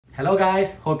Hello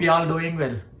guys, hope you all doing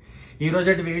well. ఈ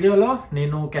రోజటి వీడియోలో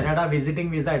నేను కెనడా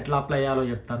విజిటింగ్ వీసా ఎట్లా అప్లై చేయాలో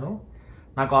చెప్తాను.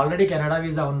 నాకు ఆల్రెడీ కెనడా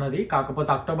వీసా ఉన్నది,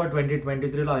 కాకపోతే అక్టోబర్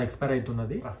 2023లో అది ఎక్స్పైర్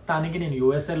అవుతున్నది. ప్రస్తుతానికి నేను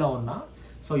యూఎస్ఏలో ఉన్నా.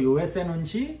 సో యూఎస్ఏ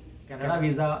నుంచి Canada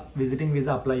visa visiting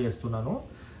visa apply చేస్తున్నాను.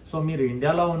 సో మీరు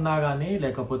ఇండియాలో ఉన్నా కానీ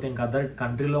లేకపోతే ఇంక అదర్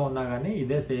కంట్రీలో ఉన్నా కానీ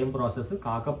ఇదే సేమ్ ప్రాసెస్.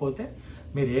 కాకపోతే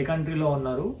మీరు ఏ కంట్రీలో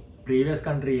ఉన్నారు, ప్రీవియస్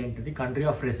కంట్రీ ఏంటిది, కంట్రీ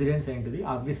ఆఫ్ రెసిడెన్స్ ఏంటిది,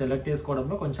 అవి సెలెక్ట్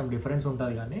చేసుకోవడంలో కొంచెం డిఫరెన్స్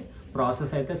ఉంటుంది, కానీ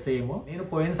ప్రాసెస్ అయితే సేమ్. నేను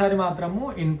పోయినసారి మాత్రము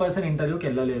ఇన్ పర్సన్ ఇంటర్వ్యూకి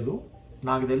వెళ్ళలేదు.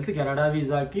 నాకు తెలిసి కెనడా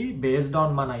వీసాకి బేస్డ్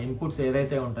ఆన్ మన ఇన్పుట్స్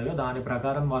ఏదైతే ఉంటాయో దాని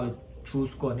ప్రకారం వాళ్ళు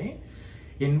చూసుకొని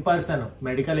ఇన్ పర్సన్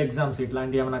మెడికల్ ఎగ్జామ్స్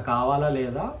ఇట్లాంటివి ఏమైనా కావాలా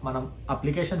లేదా మనం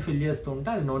అప్లికేషన్ ఫిల్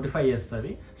చేస్తుంటే అది నోటిఫై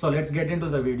చేస్తుంది. So let's get in to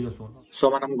the video soon. So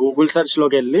మనం గూగుల్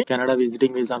సెర్చ్లోకి వెళ్ళి కెనడా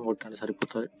విజిటింగ్ వీసా అని కొట్టండి,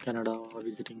 సరిపోతుంది. Canada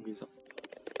visiting visa.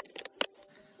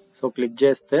 So click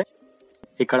చేస్తే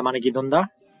ఇక్కడ మనకి ఇది ఉందా,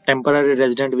 టెంపరరీ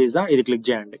రెసిడెంట్ వీసా, ఇది క్లిక్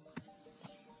చేయండి.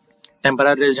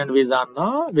 టెంపరరీ రెసిడెంట్ వీసా అన్న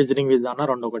విజిటింగ్ వీసా అన్న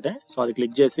రెండు ఒకటే. సో అది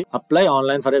క్లిక్ చేసి apply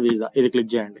online for a visa, ఇది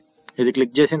క్లిక్ చేయండి. ఇది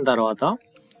క్లిక్ చేసిన తర్వాత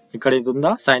ఇక్కడ ఇది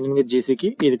ఉందా, సైన్ ఇన్ విత్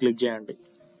జీసీకి, ఇది క్లిక్ చేయండి.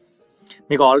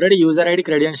 మీకు ఆల్రెడీ యూజర్ ఐడి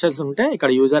క్రెడెన్షియల్స్ ఉంటే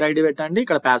ఇక్కడ యూజర్ ఐడి పెట్టండి,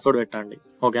 ఇక్కడ పాస్వర్డ్ పెట్టండి,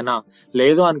 ఓకేనా.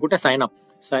 లేదు అనుకుంటే సైన్ అప్.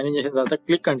 సైన్ ఇన్ చేసిన తర్వాత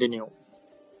క్లిక్ కంటిన్యూ.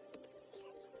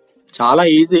 చాలా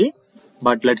easy,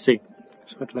 but let's see.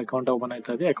 So ఇట్లా అకౌంట్ ఓపెన్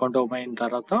అవుతుంది. అకౌంట్ ఓపెన్ అయిన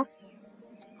తర్వాత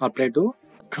apply to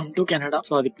come to Canada.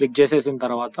 So అది క్లిక్ చేసేసిన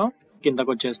తర్వాత కిందకు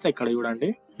వచ్చేస్తే ఇక్కడ చూడండి,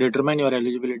 determine your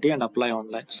eligibility and apply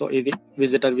online. So ఇది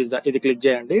విజిటర్ వీసా, ఇది క్లిక్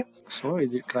చేయండి. సో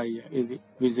ఇది ట్రై, ఇది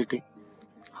visiting.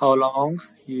 How long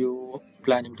you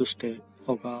planning to stay?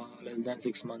 ఒక లెస్ దాన్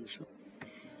 6 months.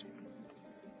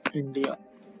 ఇండియా,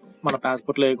 మన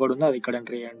పాస్పోర్ట్లో ఏ కోడ్ ఉందో అది ఇక్కడ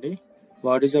ఎంటర్ చేయండి.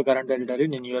 What is your current territory?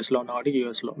 నేను యూఎస్లో ఉన్న వాటికి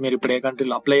యూఎస్లో. మీరు ఇప్పుడు ఏ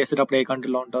కంట్రీలో అప్లై చేసేటప్పుడు ఏ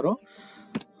కంట్రీలో ఉంటారో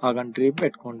ఆ కంట్రీ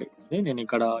పెట్టుకోండి. నేను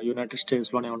ఇక్కడ యునైటెడ్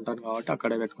స్టేట్స్లోనే ఉంటాను కాబట్టి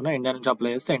అక్కడే పెట్టుకున్నా. ఇండియా నుంచి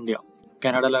అప్లై చేస్తే ఇండియా.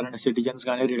 కెనడాలో ఎవరైనా సిటిజన్స్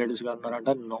కానీ రిలేటివ్స్ కానీ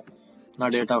ఉన్నారంటే నో. నా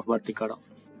డేట్ ఆఫ్ బర్త్ ఇక్కడ.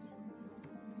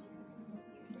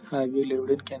 Have you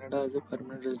lived in Canada as a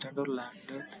permanent resident are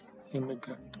landed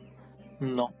immigrant?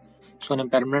 No. So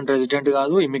నేను పర్మనెంట్ రెసిడెంట్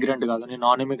కాదు, ఇమిగ్రెంట్ కాదు, నేను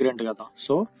నాన్ ఇమిగ్రెంట్ కదా.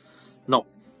 So no.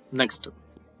 Next,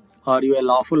 are you A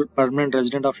lawful permanent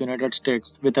resident of United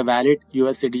states with a valid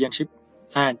US citizenship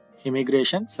and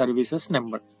immigration services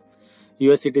number?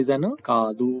 US citizen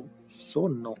కాదు, so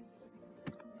no.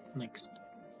 Next,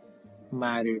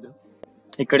 married.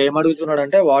 ఇక్కడ ఏమడుగుతున్నాడు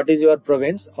అంటే what is your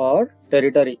province are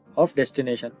territory of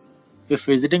destination? If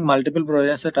visiting multiple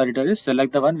province territories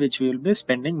select the one which will be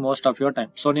spending most of your time.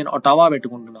 So నేను ఒటావా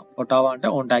పెట్టుకుంటున్నా. ఒటావా అంటే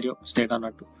Ontario state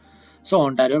అన్నట్టు. So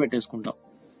Ontario పెట్టేసుకుంటాం.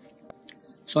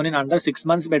 So నేను under 6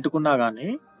 months పెట్టుకున్నా కానీ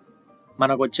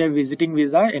మనకు వచ్చే visiting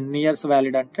visa ఎన్ని ఇయర్స్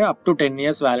వ్యాలిడ్ అంటే అప్ టు 10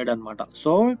 years వ్యాలిడ్ అనమాట.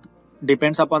 So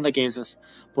depends upon the cases.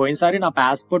 పోయినసారి నా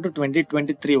పాస్పోర్ట్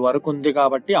 2023 వరకు ఉంది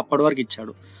కాబట్టి అప్పటి వరకు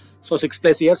ఇచ్చాడు. సో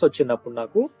 6+ years వచ్చింది అప్పుడు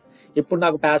నాకు. ఇప్పుడు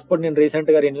నాకు పాస్పోర్ట్ నేను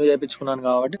రీసెంట్గా రెన్యూ చేయించుకున్నాను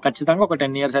కాబట్టి ఖచ్చితంగా ఒక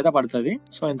 10 years అయితే పడుతుంది.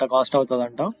 సో ఇంత కాస్ట్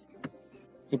అవుతుందంట.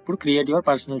 ఇప్పుడు create your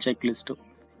personal check list.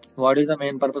 What is the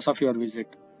main purpose of your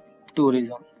visit?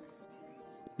 Tourism.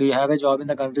 Do you have a job in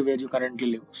the country where you currently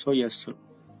live? So yes.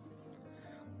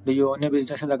 Do you own a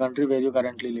business in the country where you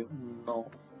currently live? No.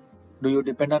 Do you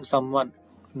depend on someone?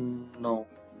 No.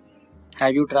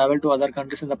 Have you traveled to other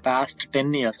countries in the past 10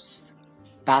 years?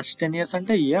 Past 10 years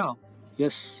అంటే yeah,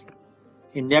 yes.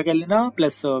 ఇండియాకి వెళ్ళినా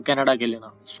plus కెనడాకి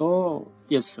వెళ్ళినా. So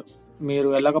yes. మీరు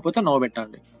వెళ్ళకపోతే no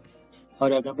పెట్టండి.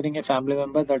 Are accompanying A family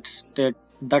member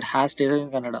that has stayed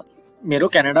in Canada. మీరు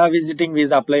Canada visiting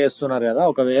visa apply చేస్తున్నారు కదా,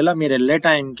 ఒకవేళ మీరు వెళ్ళే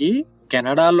టైంకి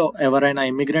కెనడాలో ఎవరైనా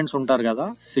ఇమిగ్రెంట్స్ ఉంటారు కదా,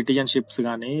 సిటిజన్షిప్స్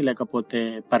కానీ లేకపోతే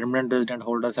పర్మనెంట్ రెసిడెంట్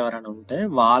హోల్డర్స్ ఎవరైనా ఉంటే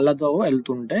వాళ్ళతో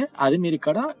వెళ్తుంటే అది మీరు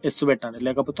ఇక్కడ ఎస్ పెట్టండి,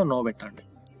 లేకపోతే నో పెట్టండి.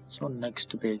 So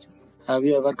next page. Have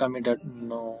you ever committed?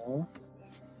 No.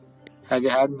 Have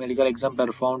you had medical exam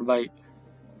performed by?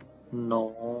 No.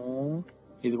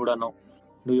 ఇది కూడా no.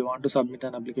 Do you want to submit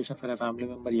an application for a family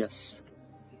member? Yes.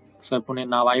 So ఇప్పుడు నేను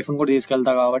నా వైఫ్ని కూడా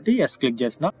తీసుకెళ్తా కాబట్టి ఎస్ క్లిక్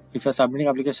చేసిన. If you submitting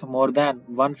application more than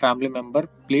 1 family member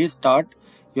please start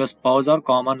your spouse are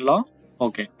common law.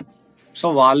 Okay. So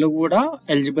వాళ్ళు కూడా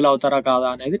ఎలిజిబుల్ అవుతారా కాదా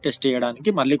అనేది టెస్ట్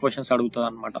చేయడానికి మళ్ళీ క్వశ్చన్స్ అడుగుతుంది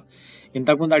అనమాట.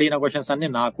 ఇంతకుముందు అడిగిన క్వశ్చన్స్ అన్ని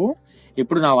నాకు,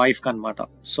 ఇప్పుడు నా వైఫ్కి అనమాట.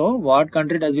 So what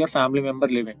country does your family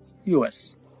member live in? US.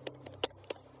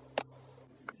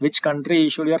 Which country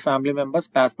issued your family members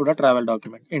passport or travel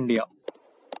document? India.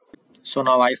 So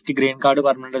నా వైఫ్కి green card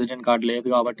permanent resident card లేదు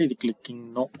కాబట్టి ఇది clicking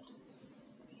no.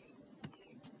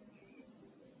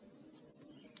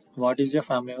 What is your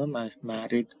family member?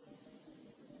 Married.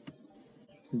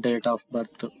 Date of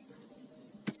birth.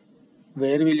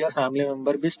 Where will your family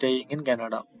member B staying in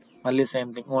Canada? మళ్ళీ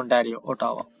same thing, Ontario,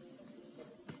 ఒటావా.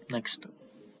 Next,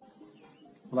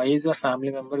 why is your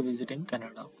family member visiting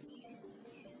Canada?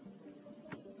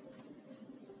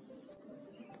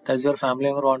 Does your family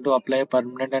member want to apply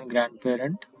permanent and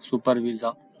grandparent super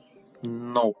visa?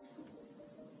 No.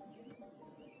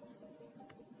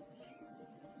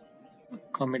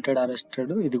 Committed,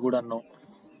 arrested, ఇది కూడా no.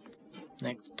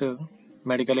 Next,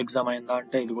 medical exam అయిందా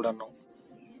అంటే ఇది కూడా no.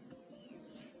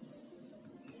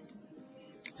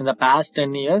 In the past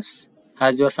 10 years,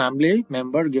 has your family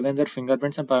member given their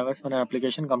fingerprints and biometrics for an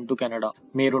application come to Canada?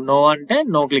 మీరు no అంటే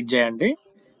no click చేయండి.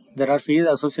 There are fees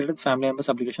associated with family members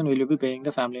application. Will you be paying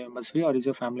the family members fee or is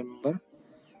your family member?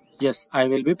 Yes, I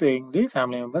will be paying the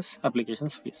family members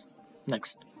applications fees.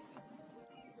 Next.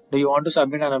 Do you want to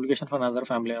submit an application for another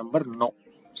family member? No.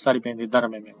 సరిపోయింది,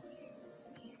 ఇద్దరమే మేము.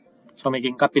 So మీకు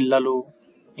ఇంకా పిల్లలు,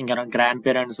 ఇంకా grand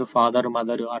parents, father,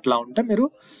 mother అట్లా ఉంటే మీరు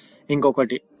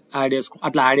ఇంకొకటి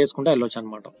అట్లా యాడ్ చేసుకుంటే వెళ్ళొచ్చు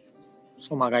అనమాట.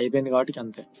 సో మాకు అయిపోయింది కాబట్టి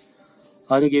అంతే.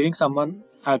 Are you giving someone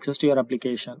access to your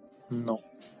application? No.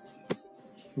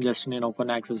 Just నేను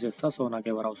ఒక్కరిని యాక్సెస్ చేస్తా, సో నాకు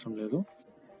ఎవరు అవసరం లేదు.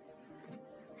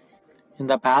 In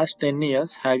the past 10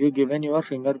 years, have you given your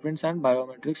finger prints and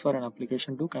biometrics for an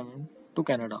application to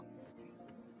Canada?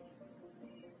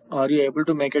 Are you able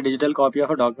to make a digital copy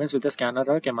of documents with a scanner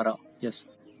are camera? Yes.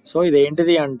 So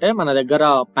ఇదేంటిది అంటే మన దగ్గర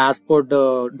passport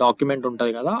document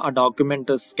ఉంటుంది కదా, ఆ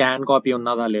document scan copy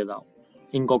ఉన్నదా లేదా.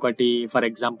 ఇంకొకటి ఫర్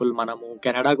ఎగ్జాంపుల్ మనము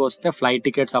కెనడాకి వస్తే ఫ్లైట్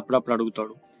టికెట్స్ అప్పుడప్పుడు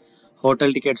అడుగుతాడు,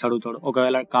 హోటల్ టికెట్స్ అడుగుతాడు,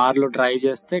 ఒకవేళ కార్లో డ్రైవ్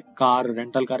చేస్తే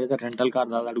రెంటల్ కార్ అయితే రెంటల్ కార్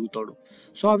అది అడుగుతాడు.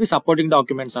 సో అవి సపోర్టింగ్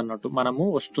డాక్యుమెంట్స్ అన్నట్టు, మనము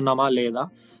వస్తున్నామా లేదా,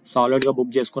 సాలిడ్గా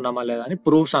బుక్ చేసుకున్నామా లేదా అని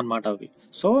ప్రూఫ్స్ అనమాట అవి.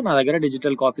 సో నా దగ్గర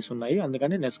డిజిటల్ కాపీస్ ఉన్నాయి,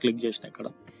 అందుకని నెక్స్ట్ క్లిక్ చేసిన ఇక్కడ.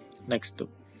 Next,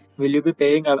 will you be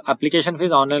paying application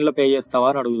fees ఆన్లైన్లో పే చేస్తావా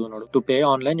అని అడుగుతున్నాడు. To pay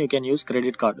online you can use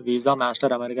credit card, visa,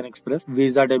 master, American express,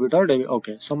 visa debit or debit.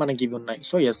 Okay, so మనకి ఇవి ఉన్నాయి.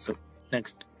 So yes.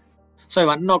 నెక్స్ట్. సో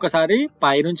ఇవన్నీ ఒకసారి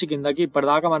పైనుంచి కిందకి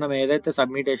ఇప్పటిదాకా మనం ఏదైతే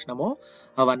సబ్మిట్ చేసినామో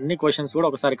అవన్నీ క్వశ్చన్స్ కూడా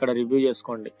ఒకసారి ఇక్కడ రివ్యూ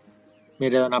చేసుకోండి.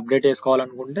 మీరు ఏదైనా అప్డేట్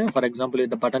చేసుకోవాలనుకుంటే ఫర్ ఎగ్జాంపుల్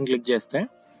ఇక్కడ బటన్ క్లిక్ చేస్తే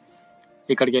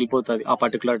ఇక్కడికి వెళ్ళిపోతుంది ఆ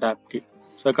పర్టికులర్ ట్యాబ్కి.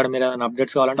 సో ఇక్కడ మీరు ఏదైనా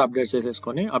అప్డేట్స్ కావాలంటే అప్డేట్స్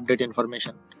చేసేసుకొని అప్డేట్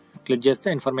ఇన్ఫర్మేషన్ క్లిక్ చేస్తే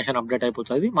ఇన్ఫర్మేషన్ అప్డేట్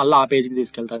అయిపోతుంది, మళ్ళీ ఆ పేజ్కి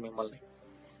తీసుకెళ్తుంది మిమ్మల్ని,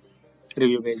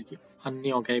 రివ్యూ పేజ్కి. అన్నీ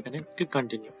ఓకే అయిపోయినాయి, క్లిక్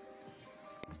కంటిన్యూ.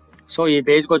 సో ఈ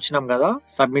పేజ్కి వచ్చినాం కదా,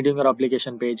 సబ్మిటింగ్ యువర్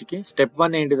అప్లికేషన్ పేజ్కి. స్టెప్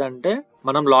 1 ఏంటిదంటే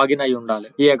మనం లాగిన్ అయి ఉండాలి.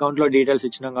 ఈ అకౌంట్లో డీటెయిల్స్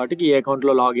ఇచ్చినాం కాబట్టి ఈ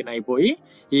అకౌంట్లో లాగిన్ అయిపోయి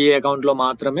ఈ అకౌంట్లో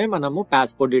మాత్రమే మనము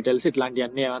పాస్పోర్ట్ డీటెయిల్స్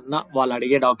ఇట్లాంటివన్నీ ఏమన్నా వాళ్ళు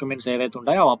అడిగే డాక్యుమెంట్స్ ఏవైతే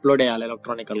ఉంటాయో అవి అప్లోడ్ చేయాలి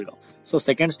ఎలక్ట్రానికల్గా. సో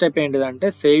సెకండ్ స్టెప్ ఏంటిదంటే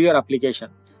సేవ్ యువర్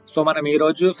అప్లికేషన్. సో మనం ఈ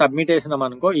రోజు సబ్మిట్ చేసినాం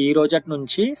అనుకో, ఈ రోజు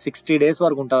నుంచి 60 days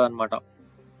వరకు ఉంటుంది అనమాట.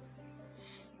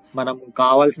 మనం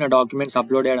కావాల్సిన డాక్యుమెంట్స్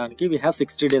అప్లోడ్ చేయడానికి we have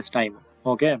 60 days time.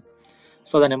 Okay.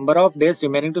 So the number of days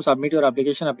remaining to submit your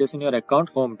application appears in your account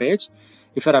home page.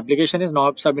 If your application is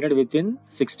not submitted within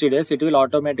 60 days, it will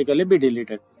automatically be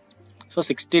deleted. So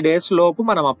 60 days లోపు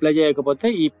మనం apply చేయకపోతే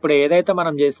ఇప్పుడు ఏదైతే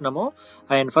మనం చేసినామో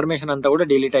ఆ information అంతా కూడా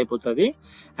delete అయిపోతుంది.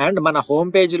 అండ్ మన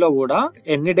హోమ్ పేజ్లో కూడా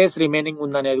ఎన్ని డేస్ రిమైనింగ్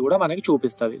ఉందనేది కూడా మనకి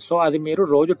చూపిస్తుంది. సో అది మీరు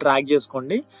రోజు ట్రాక్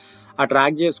చేసుకోండి. ఆ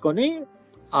ట్రాక్ చేసుకొని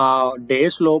ఆ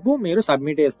డేస్ లోపు మీరు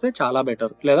సబ్మిట్ చేస్తే చాలా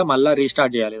బెటర్, లేదా మళ్ళీ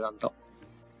రీస్టార్ట్ చేయాలి ఇదంతా.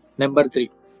 నెంబర్ 3,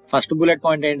 ఫస్ట్ బుల్లెట్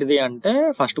పాయింట్ ఏంటిది అంటే,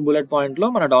 ఫస్ట్ బుల్లెట్ పాయింట్లో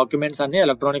మన డాక్యుమెంట్స్ అన్ని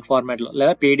ఎలక్ట్రానిక్ ఫార్మాట్లో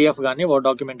లేదా పీడిఎఫ్ కానీ వర్డ్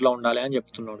డాక్యుమెంట్లో ఉండాలి అని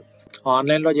చెప్తున్నాడు.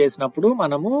 ఆన్లైన్లో చేసినప్పుడు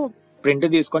మనము ప్రింట్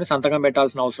తీసుకొని సంతకం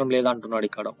పెట్టాల్సిన అవసరం లేదంటున్నాడు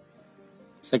ఇక్కడ,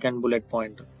 second bullet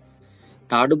point.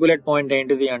 Third bullet point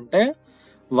ఏంటిది అంటే,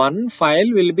 1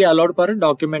 file will be allowed per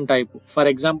document type. For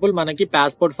example మనకి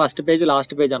passport first page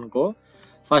last page అనుకో,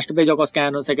 ఫస్ట్ పేజ్ ఒక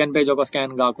స్కాన్, సెకండ్ పేజ్ ఒక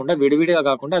స్కాన్ కాకుండా విడివిడిగా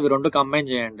కాకుండా అవి రెండు కంబైన్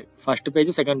చేయండి. First page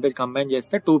second page combine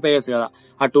చేస్తే 2 pages కదా,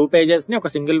 ఆ 2 pagesని ఒక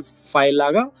సింగిల్ ఫైల్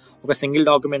లాగా, ఒక సింగిల్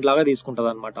డాక్యుమెంట్ లాగా తీసుకుంటుంది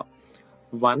అనమాట.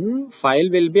 1 file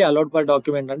will be allowed per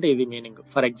document అంటే ఇది meaning.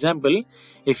 For example,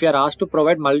 if you're asked to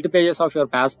provide multi pages of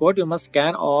your passport you must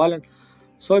scan all.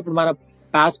 So ఇప్పుడు మన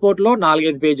పాస్పోర్ట్లో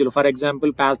 4-5 పేజీలు, for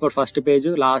example passport first page,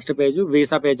 last page,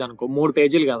 visa page అనుకో, 3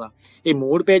 పేజీలు కదా. ఈ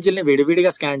 3 పేజీలని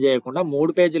విడివిడిగా స్కాన్ చేయకుండా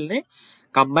 3 పేజీలని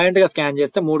కంబైన్డ్గా స్కాన్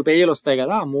చేస్తే 3 పేజీలు వస్తాయి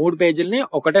కదా. ఆ 3 పేజీలని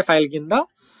ఒకటే ఫైల్ కింద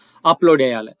అప్లోడ్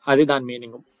చేయాలి, అది దాని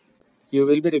meaning. You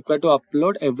will be required to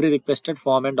upload every requested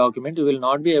form and document, you will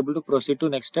not be able to proceed to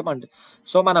next step అంటే.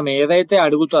 సో మనం ఏదైతే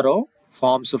అడుగుతారో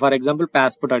ఫార్మ్స్, ఫర్ ఎగ్జాంపుల్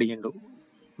పాస్పోర్ట్ అడిగిండు,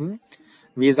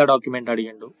 వీసా డాక్యుమెంట్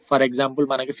అడిగిండు, ఫర్ ఎగ్జాంపుల్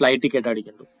మనకి flight ticket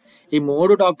అడిగిండు, ఈ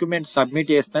 3 documents submit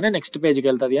చేస్తేనే నెక్స్ట్ పేజ్కి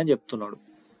వెళ్తుంది అని చెప్తున్నాడు.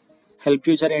 హెల్ప్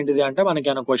ఫ్యూచర్ ఏంటిది అంటే, మనకి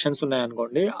ఏమైనా క్వశ్చన్స్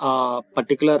ఉన్నాయనుకోండి, ఆ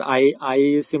పర్టికులర్ ఐ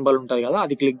సింబల్ ఉంటుంది కదా,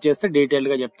 అది క్లిక్ చేస్తే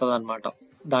డీటెయిల్గా చెప్తుంది అనమాట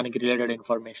దానికి రిలేటెడ్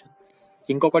ఇన్ఫర్మేషన్.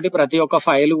 ఇంకొకటి, ప్రతి ఒక్క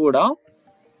ఫైల్ కూడా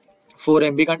 4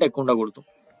 MB కంటే ఎక్కువ ఉండకూడదు,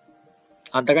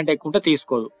 అంతకంటే ఎక్కువ ఉంటే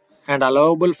తీసుకోదు. అండ్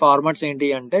అలౌబుల్ ఫార్మాట్స్ ఏంటి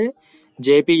అంటే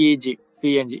జేపీఈజీ,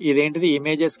 పిఎన్జీ, ఇదేంటిది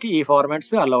ఇమేజెస్కి ఈ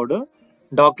ఫార్మాట్స్ అలౌడ్.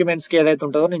 డాక్యుమెంట్స్కి ఏదైతే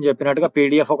ఉంటుందో నేను చెప్పినట్టుగా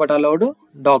పీడిఎఫ్ ఒకటి అలౌడ్,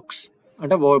 డాక్స్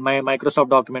అంటే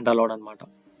మైక్రోసాఫ్ట్ డాక్యుమెంట్ అలౌడ్ అనమాట.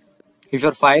 If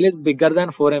your file is bigger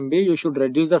than 4 MB you should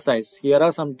reduce the size. Here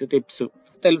are some tips.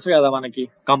 తెలుసు కదా మనకి,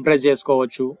 కంప్రెస్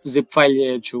చేసుకోవచ్చు, జిప్ ఫైల్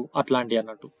చేయొచ్చు, అట్లాంటి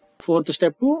అన్నట్టు. 4th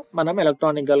స్టెప్, మనం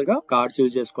ఎలక్ట్రానికల్ గా కార్డ్స్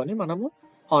యూజ్ చేసుకొని మనము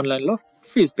ఆన్లైన్ లో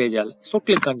ఫీజు పే చేయాలి. So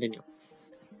click continue.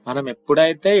 మనం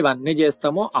ఎప్పుడైతే ఇవన్నీ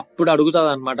చేస్తామో అప్పుడు అడుగుతుంది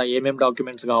అనమాట ఏమేమి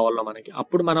డాక్యుమెంట్స్ కావాలో మనకి.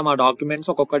 అప్పుడు మనం ఆ డాక్యుమెంట్స్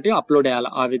ఒక్కొక్కటి అప్లోడ్ చేయాలి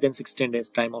ఆ within 16 days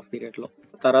time of period లో.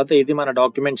 తర్వాత ఇది మన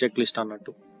డాక్యుమెంట్ చెక్ లిస్ట్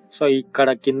అన్నట్టు. సో ఇక్కడ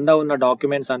కింద ఉన్న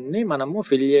డాక్యుమెంట్స్ అన్ని మనము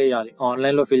ఫిల్ చేయాలి,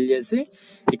 ఆన్లైన్ లో ఫిల్ చేసి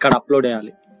ఇక్కడ అప్లోడ్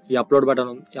చేయాలి. ఈ అప్లోడ్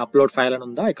బటన్, అప్లోడ్ ఫైల్ అని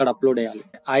ఉందా, ఇక్కడ అప్లోడ్ చేయాలి.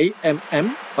 IMM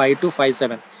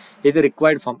 5257 ఇది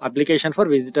required form, application for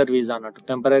visitor visa అన్నట్టు.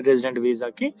 టెంపరీ రెసిడెంట్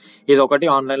వీసాకి ఇది ఒకటి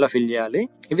ఆన్లైన్ లో ఫిల్ చేయాలి.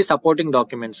 ఇవి సపోర్టింగ్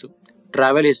డాక్యుమెంట్స్.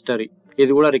 ట్రావెల్ హిస్టరీ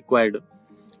ఇది కూడా రిక్వైర్డ్.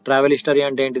 ట్రావెల్ హిస్టరీ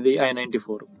అంటే ఏంటిది,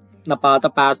 I-94, నా పాత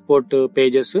passport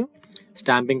pages,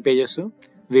 stamping pages,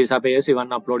 visa pages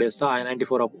ఇవన్నీ అప్లోడ్ చేస్తా.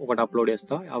 I-94 ఒకటి అప్లోడ్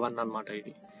చేస్తా, అవన్నీ అనమాట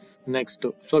ఇది. నెక్స్ట్,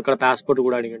 సో ఇక్కడ పాస్పోర్ట్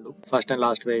కూడా అడిగిండు, ఫస్ట్ అండ్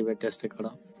లాస్ట్ పేజ్ పెట్టేస్తే ఇక్కడ.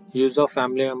 Use of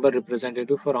family member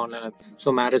representative for online. So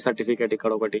marriage certificate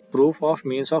ఇక్కడ ఒకటి. Proof of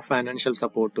means of financial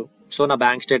support. So నా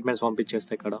బ్యాంక్ స్టేట్మెంట్స్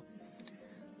పంపించేస్తే ఇక్కడ.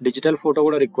 డిజిటల్ ఫోటో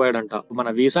కూడా రిక్వైర్డ్ అంట. మన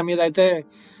వీసా మీద అయితే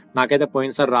నాకైతే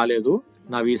పోయినసారి రాలేదు,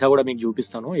 నా వీసా కూడా మీకు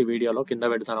చూపిస్తాను ఈ వీడియోలో, కింద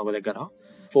పెడతాను ఒక దగ్గర.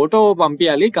 ఫోటో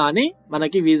పంపించాలి కానీ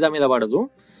మనకి వీసా మీద పడదు,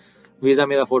 వీసా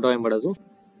మీద ఫోటో ఏం పడదు.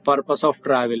 Purpose of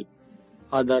travel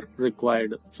other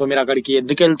required. So మీరు అక్కడికి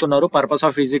ఎందుకు వెళ్తున్నారు, పర్పస్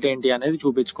ఆఫ్ విజిట్ ఏంటి అనేది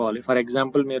చూపించుకోవాలి. ఫర్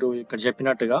ఎగ్జాంపుల్ మీరు ఇక్కడ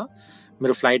చెప్పినట్టుగా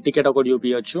మీరు ఫ్లైట్ టికెట్ ఒకటి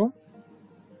చూపించచ్చు,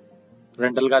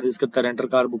 రెంటల్ కార్ తీసుకెళ్తే రెంటల్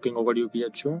కార్ బుకింగ్ ఒకటి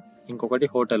చూపించచ్చు, ఇంకొకటి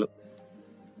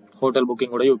హోటల్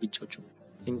బుకింగ్ కూడా చూపించవచ్చు,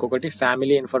 ఇంకొకటి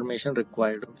ఫ్యామిలీ ఇన్ఫర్మేషన్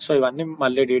రిక్వైర్డ్. సో ఇవన్నీ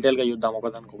మళ్ళీ డీటెయిల్గా చూద్దాం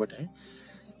ఒకదానికొకటి.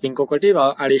 ఇంకొకటి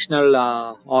అడిషనల్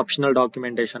ఆప్షనల్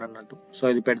డాక్యుమెంటేషన్ అన్నట్టు. సో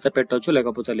ఇది పెడితే పెట్టవచ్చు,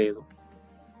 లేకపోతే లేదు.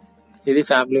 ఇది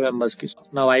ఫ్యామిలీ మెంబర్స్ కి.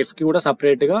 నా వైఫ్ కి కూడా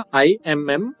సపరేట్ గా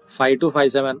IMM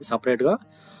 5257 సపరేట్ గా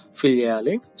ఫిల్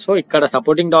చేయాలి. సో ఇక్కడ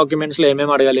సపోర్టింగ్ డాక్యుమెంట్స్ లో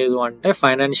ఏమేమి అడగలేదు అంటే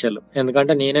ఫైనాన్షియల్,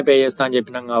 ఎందుకంటే నేనే పే చేస్తా అని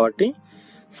చెప్పినాం కాబట్టి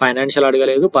ఫైనాన్షియల్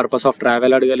అడగలేదు, పర్పస్ ఆఫ్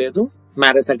ట్రావెల్ అడగలేదు,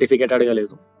 మ్యారేజ్ సర్టిఫికేట్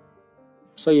అడగలేదు.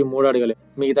 సో ఈ 3 అడగలేదు,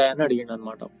 మిగతా అని అడిగిండు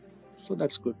అనమాట. So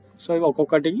that's good. సో ఇవి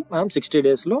ఒక్కొక్కటికి మనం 60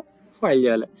 days లో ఫైల్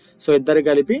చేయాలి. సో ఇద్దరు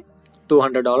కలిపి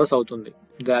 $200 అవుతుంది.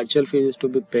 The actual fees to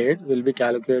be paid will be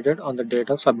calculated on the date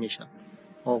of submission.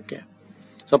 Okay,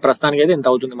 so ప్రస్తుతానికి అయితే ఇంత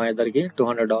అవుతుంది మా ఇద్దరికి,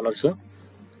 $200,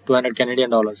 200 Canadian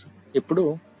dollars. ఇప్పుడు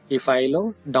ఈ ఫైల్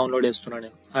డౌన్లోడ్ చేస్తున్నాను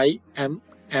నేను.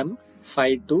 IMM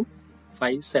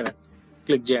 5257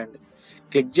 క్లిక్ చేయండి.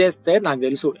 క్లిక్ చేస్తే నాకు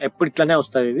తెలుసు ఎప్పుడు ఇట్లనే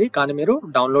వస్తుంది ఇది, కానీ మీరు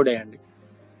డౌన్లోడ్ చేయండి.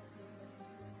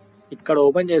 ఇక్కడ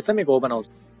ఓపెన్ చేస్తే మీకు ఓపెన్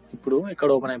అవుతుంది. ఇప్పుడు ఇక్కడ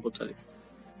ఓపెన్ అయిపోతుంది.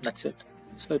 That's it.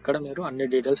 సో ఇక్కడ మీరు అన్ని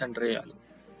డీటెయిల్స్ ఎంటర్ చేయాలి.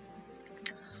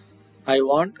 I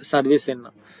want service in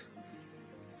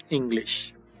English.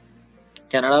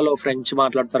 కెనడాలో ఫ్రెంచ్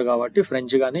మాట్లాడతారు కాబట్టి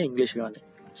ఫ్రెంచ్ కానీ ఇంగ్లీష్ కానీ.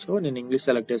 సో నేను ఇంగ్లీష్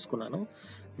సెలెక్ట్ చేసుకున్నాను.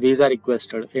 వీసా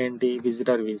రిక్వెస్టెడ్ ఏంటి,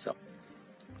 visitor visa.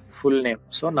 Full name,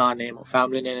 so నా నేమ్,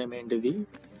 ఫ్యామిలీ నేమ్ ఏంటిది,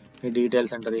 మీ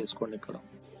డీటెయిల్స్ ఎంటర్ చేసుకోండి ఇక్కడ.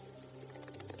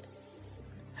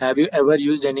 Have you ever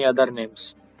used any other names?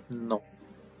 No.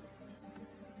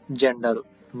 Gender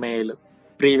male.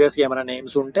 ప్రీవియస్గా ఏమైనా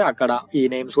నేమ్స్ ఉంటే అక్కడ ఈ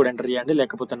నేమ్స్ కూడా ఎంటర్ చేయండి,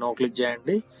 లేకపోతే నో క్లిక్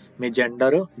చేయండి. మీ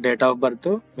జెండర్, డేట్ ఆఫ్ బర్త్,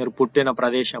 మీరు పుట్టిన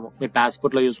ప్రదేశము మీ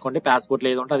పాస్పోర్ట్లో చూసుకోండి, పాస్పోర్ట్లో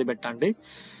ఏది ఉంటే అది పెట్టండి.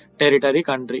 Territory,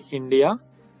 country, India,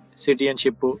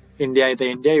 citizenship, India అయితే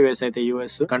ఇండియా, యుఎస్ అయితే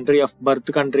US, country of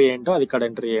birth country ఏంటో అది ఇక్కడ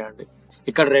ఎంటర్ చేయండి.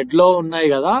 ఇక్కడ రెడ్ లో ఉన్నాయి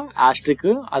కదా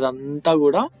ఆస్ట్రిక్, అదంతా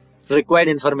కూడా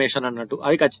రిక్వైర్డ్ ఇన్ఫర్మేషన్ అన్నట్టు,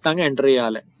 అవి ఖచ్చితంగా ఎంటర్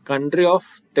చేయాలి. Country of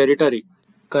territory,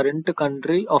 current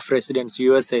country of residence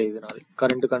USA, ఇది నాది.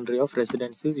 Current country of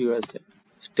residence is USA.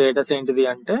 Status ఏంటిది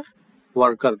అంటే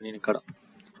వర్కర్. నేను ఇక్కడ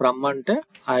ఫ్రమ్ అంటే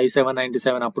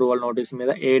I-797 అప్రూవల్ నోటీస్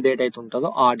మీద ఏ డేట్ అయితే ఉంటుందో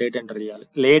ఆ డేట్ ఎంటర్ చేయాలి.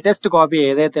 లేటెస్ట్ కాపీ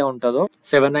ఏదైతే ఉంటుందో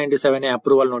 797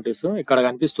 అప్రూవల్ నోటీసు ఇక్కడ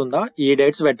కనిపిస్తుందా, ఈ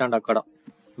డేట్స్ పెట్టండి అక్కడ.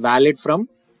 వ్యాలిడ్ ఫ్రమ్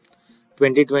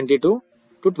 2022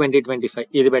 to 2025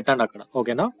 ఇది పెట్టండి అక్కడ.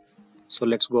 ఓకేనా?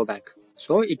 So let's go back.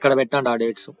 So ఇక్కడ పెట్టండి ఆ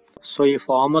డేట్స్. సో ఈ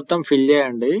ఫామ్ మొత్తం ఫిల్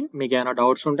చేయండి. మీకు ఏమైనా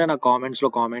డౌట్స్ ఉంటే నాకు కామెంట్స్లో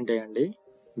కామెంట్ చేయండి.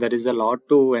 There is a lot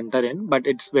to enter in, but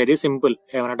it's very simple.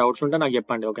 ఏమైనా డౌట్స్ ఉంటే నాకు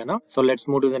చెప్పండి. ఓకేనా? So let's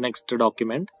move to the next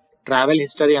document. Travel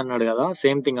history అన్నాడు కదా,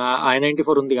 సేమ్ థింగ్.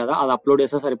 I-94 ఉంది కదా, అది అప్లోడ్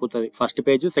చేస్తే సరిపోతుంది. ఫస్ట్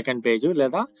పేజ్, సెకండ్ పేజ్,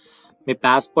 లేదా మీ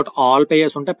పాస్పోర్ట్ ఆల్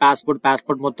పేజెస్ ఉంటే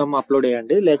పాస్పోర్ట్ మొత్తం అప్లోడ్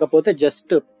చేయండి. లేకపోతే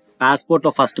జస్ట్ పాస్పోర్ట్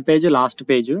లో first page, last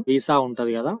page, visa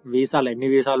ఉంటది కదా, వీసాలు ఎన్ని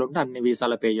వీసాలు ఉంటే అన్ని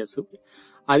వీసాల పేజెస్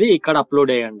అది ఇక్కడ అప్లోడ్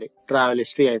చేయండి. ట్రావెల్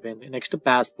హిస్టరీ అయిపోయింది. నెక్స్ట్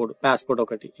పాస్పోర్ట్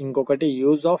ఒకటి. ఇంకొకటి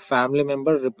use of family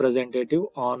member representative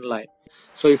online.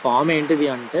 So ఈ ఫామ్ ఏంటిది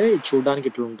అంటే చూడడానికి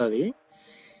ఇట్లా ఉంటది.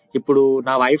 ఇప్పుడు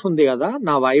నా వైఫ్ ఉంది కదా,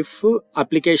 నా వైఫ్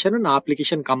అప్లికేషన్ నా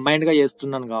అప్లికేషన్ కంబైన్డ్ గా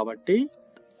చేస్తున్నాను కాబట్టి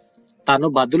తను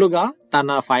బదులుగా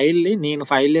తన ఫైల్ ని నేను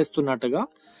ఫైల్ చేస్తున్నట్టుగా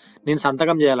నేను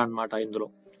సంతకం చేయాలన్నమాట ఇందులో.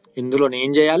 ఇందులో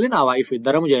నేను చేయాలి, నా వైఫ్,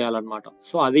 ఇద్దరం చేయాలన్నమాట.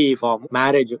 సో అది ఈ ఫామ్.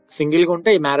 మ్యారేజ్ సింగిల్గా ఉంటే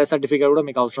ఈ మ్యారేజ్ సర్టిఫికేట్ కూడా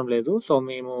మీకు అవసరం లేదు. సో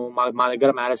మేము మా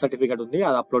దగ్గర మ్యారేజ్ సర్టిఫికేట్ ఉంది,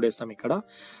 అది అప్లోడ్ చేస్తాం. ఇక్కడ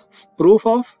ప్రూఫ్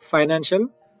ఆఫ్ ఫైనాన్షియల్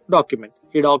డాక్యుమెంట్.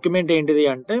 ఈ డాక్యుమెంట్ ఏంటిది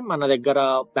అంటే మన దగ్గర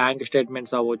బ్యాంక్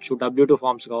స్టేట్మెంట్స్ అవ్వచ్చు, W2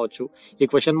 ఫార్మ్స్ కావచ్చు. ఈ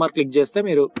క్వశ్చన్ మార్క్ క్లిక్ చేస్తే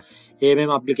మీరు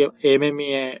ఏమేమి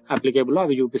అప్లికేబుల్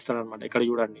అవి చూపిస్తారు అనమాట. ఇక్కడ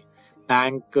చూడండి,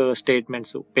 బ్యాంక్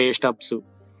స్టేట్మెంట్స్, పే స్టబ్స్,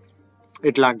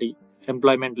 ఇట్లాంటి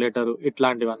ఎంప్లాయ్మెంట్ లెటర్,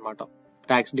 ఇట్లాంటివి అనమాట.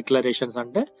 ట్యాక్స్ డిక్లరేషన్స్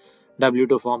అంటే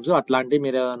W2 ఫార్మ్స్, అట్లాంటివి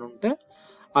మీరు ఏదైనా ఉంటే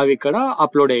అవి ఇక్కడ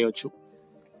అప్లోడ్ చేయొచ్చు.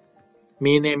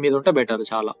 మీ నేమ్ మీద ఉంటే బెటర్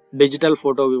చాలా. డిజిటల్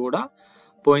ఫోటోవి కూడా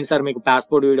పోయినసారి మీకు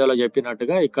పాస్పోర్ట్ వీడియోలో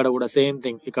చెప్పినట్టుగా ఇక్కడ కూడా సేమ్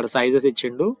థింగ్. ఇక్కడ సైజెస్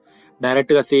ఇచ్చిండు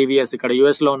డైరెక్ట్గా CVS. ఇక్కడ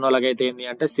US లో ఉన్న వాళ్ళకైతే ఏంటి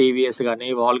అంటే CVS కానీ,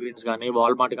 వాల్గ్రీన్స్ కానీ,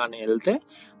 వాల్మార్ట్ కానీ వెళ్తే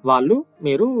వాళ్ళు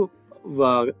మీరు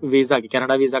వీసాకి,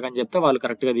 కెనడా వీసాకి అని చెప్తే వాళ్ళు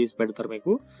కరెక్ట్గా తీసి పెడతారు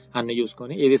మీకు అన్ని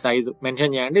చూసుకొని. ఇది సైజు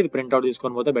మెన్షన్ చేయండి, ఇది ప్రింట్అవుట్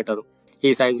తీసుకొని పోతే బెటర్.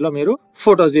 ఈ సైజులో మీరు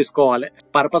ఫొటోస్ తీసుకోవాలి.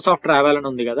 పర్పస్ ఆఫ్ ట్రావెల్ అని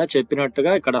ఉంది కదా,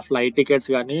 చెప్పినట్టుగా ఇక్కడ ఫ్లైట్ టికెట్స్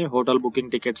కానీ, హోటల్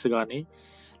బుకింగ్ టికెట్స్ కానీ,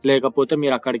 లేకపోతే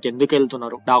మీరు అక్కడికి ఎందుకు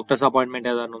వెళ్తున్నారు, డాక్టర్స్ అపాయింట్మెంట్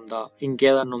ఏదైనా ఉందా,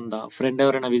 ఇంకేదన్నా ఉందా, ఫ్రెండ్ని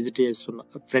ఎవరైనా విజిట్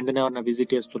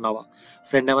చేస్తున్నావా,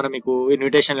 ఫ్రెండ్ ఏమైనా మీకు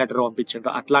ఇన్విటేషన్ లెటర్ పంపించారు,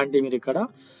 అట్లాంటివి మీరు ఇక్కడ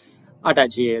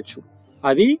అటాచ్ చేయొచ్చు.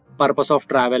 అది పర్పస్ ఆఫ్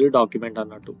ట్రావెల్ డాక్యుమెంట్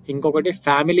అన్నట్టు. ఇంకొకటి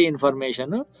ఫ్యామిలీ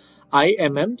ఇన్ఫర్మేషన్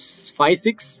IMM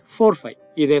 5645.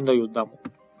 ఇదేందో చూద్దాము.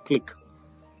 క్లిక్.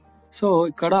 సో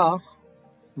ఇక్కడ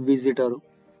విజిటర్,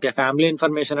 ఫ్యామిలీ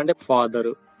ఇన్ఫర్మేషన్ అంటే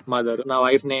ఫాదర్, మదర్, నా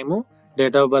wife name,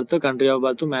 date of birth, country of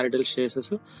birth, marital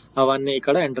status, అవన్నీ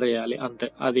ఇక్కడ ఎంటర్ చేయాలి అంతే.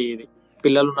 అది ఇది.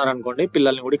 పిల్లలు ఉన్నారనుకోండి,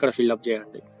 పిల్లల్ని కూడా ఇక్కడ ఫిల్అప్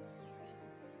చేయండి.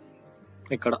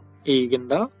 ఇక్కడ ఈ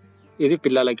కింద ఇది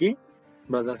పిల్లలకి,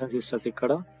 బ్రదర్స్ అండ్ సిస్టర్స్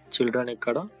ఇక్కడ, చిల్డ్రన్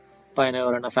ఇక్కడ, పైన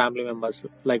ఎవరైనా family members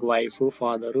like wife,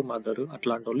 father, mother,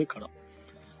 అట్లాంటి వాళ్ళు ఇక్కడ.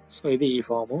 సో ఇది ఈ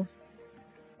ఫాము.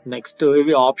 నెక్స్ట్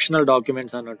ఇవి ఆప్షనల్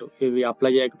డాక్యుమెంట్స్ అన్నట్టు, ఇవి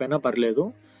అప్లై చేయకపోయినా పర్లేదు.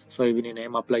 సో ఇవి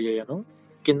నేనేం అప్లై చేయను.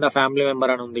 కింద ఫ్యామిలీ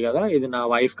మెంబర్ అని ఉంది కదా, ఇది నా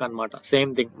వైఫ్కి అనమాట.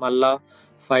 సేమ్ థింగ్, మళ్ళా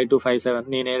 5257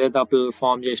 నేను ఏదైతే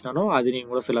ఫామ్ చేసినానో అది నేను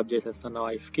కూడా ఫిల్అప్ చేసేస్తాను నా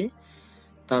వైఫ్కి.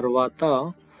 తర్వాత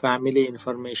ఫ్యామిలీ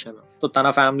ఇన్ఫర్మేషన్, సో తన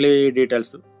ఫ్యామిలీ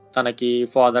డీటెయిల్స్, తనకి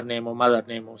father name, mother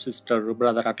name, sister,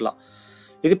 brother, అట్లా.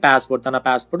 ఇది పాస్పోర్ట్, తన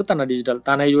పాస్పోర్ట్, తన డిజిటల్.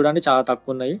 తనవి చూడండి చాలా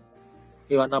తక్కువ ఉన్నాయి.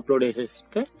 ఇవన్నీ అప్లోడ్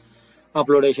చేసేస్తే,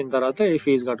 అప్లోడ్ చేసిన తర్వాత ఈ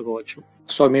ఫీజు కట్టుకోవచ్చు.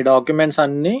 సో మీ డాక్యుమెంట్స్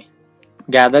అన్నీ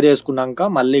గ్యాదర్ చేసుకున్నాక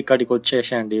మళ్ళీ ఇక్కడికి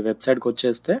వచ్చేసేయండి, వెబ్సైట్కి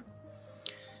వచ్చేస్తే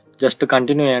జస్ట్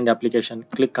కంటిన్యూ చేయండి అప్లికేషన్.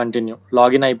 Click continue.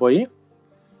 లాగిన్ అయిపోయి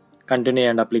కంటిన్యూ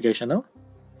చేయండి అప్లికేషన్.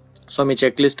 సో మీ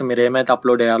చెక్ లిస్ట్ మీరు ఏమైతే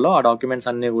అప్లోడ్ చేయాలో ఆ డాక్యుమెంట్స్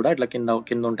అన్నీ కూడా ఇట్లా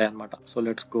కింద ఉంటాయి అన్నమాట. So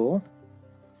let's go.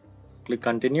 Click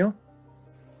continue.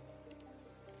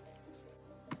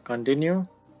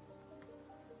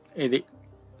 ఇది.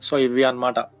 సో ఇవి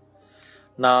అన్నమాట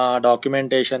నా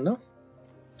డాక్యుమెంటేషన్.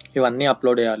 ఇవన్నీ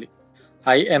అప్లోడ్ చేయాలి.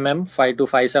 IMM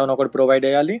 5257 ఒకటి ప్రొవైడ్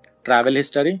చేయాలి, travel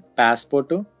history,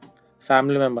 passport,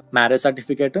 family member, marriage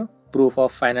certificate, proof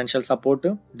of financial support,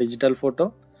 digital photo,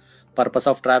 purpose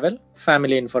of travel,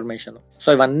 family information. So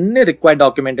ఇవన్నీ రిక్వైర్డ్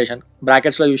డాక్యుమెంటేషన్.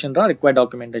 బ్రాకెట్స్లో చూసినరా రిక్వైర్డ్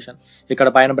డాక్యుమెంటేషన్, ఇక్కడ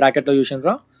పైన బ్రాకెట్లో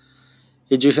చూసినరా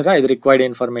ఇది రిక్వైర్డ్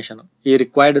ఇన్ఫర్మేషన్. ఈ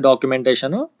రిక్వైర్డ్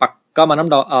డాక్యుమెంటేషన్ పక్కా మనం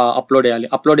అప్లోడ్ చేయాలి.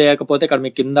 అప్లోడ్ చేయకపోతే ఇక్కడ మీ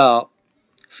కింద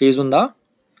ఫీజు ఉందా,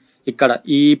 ఇక్కడ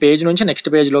ఈ పేజ్ నుంచి నెక్స్ట్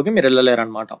పేజ్లోకి మీరు వెళ్ళలేరు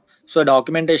అనమాట. సో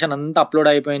డాక్యుమెంటేషన్ అంతా అప్లోడ్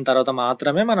అయిపోయిన తర్వాత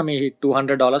మాత్రమే మనం ఈ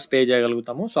 $200 పే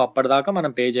చేయగలుగుతాము. సో అప్పటిదాకా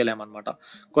మనం పే చేయలేమన్నమాట.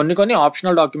 కొన్ని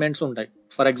ఆప్షనల్ డాక్యుమెంట్స్ ఉంటాయి.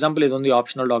 ఫర్ ఎగ్జాంపుల్ ఇది ఉంది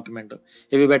ఆప్షనల్ డాక్యుమెంట్.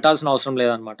 ఇవి పెట్టాల్సిన అవసరం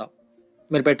లేదనమాట.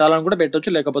 మీరు పెట్టాలని కూడా పెట్టొచ్చు,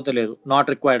 లేకపోతే లేదు, నాట్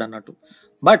రిక్వైర్డ్ అన్నట్టు.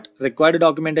 బట్ రిక్వైర్డ్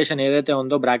డాక్యుమెంటేషన్ ఏదైతే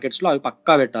ఉందో బ్రాకెట్స్లో అవి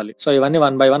పక్కా పెట్టాలి. సో ఇవన్నీ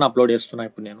 1 by 1 అప్లోడ్ చేస్తున్నా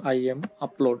ఇప్పుడు నేను.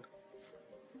 అప్లోడ్,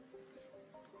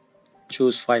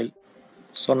 చూస్ ఫైల్.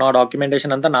 సో నా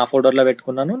డాక్యుమెంటేషన్ అంతా నా ఫోల్డర్లో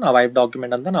పెట్టుకున్నాను, నా వైఫ్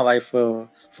డాక్యుమెంట్ అంతా నా వైఫ్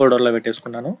ఫోల్డర్లో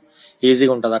పెట్టేసుకున్నాను.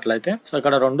 ఈజీగా ఉంటుంది అట్లయితే. సో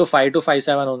ఇక్కడ 2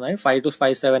 5257 ఉన్నాయి.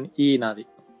 5257E నాది.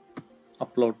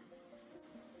 అప్లోడ్.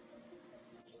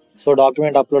 సో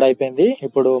డాక్యుమెంట్ అప్లోడ్ అయిపోయింది.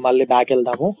 ఇప్పుడు మళ్ళీ బ్యాక్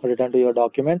వెళ్దాము. Return to your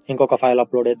document. ఇంకొక ఫైల్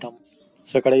అప్లోడ్ చేద్దాం.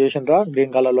 సో ఇక్కడ చూసినరా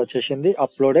గ్రీన్ కలర్లో వచ్చేసింది,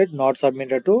 uploaded, not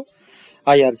submitted to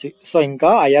IRC. So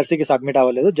ఇంకా IRCకి సబ్మిట్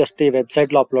అవ్వలేదు, జస్ట్ ఈ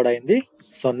వెబ్సైట్లో అప్లోడ్ అయింది.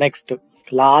 సో నెక్స్ట్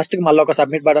లాస్ట్కి మళ్ళీ ఒక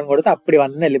సబ్మిట్ బటన్ కొడితే అప్పుడు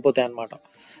ఇవన్నీ వెళ్ళిపోతాయి అనమాట.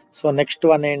 సో నెక్స్ట్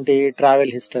వన్ ఏంటి,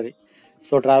 travel history.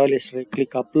 So travel history,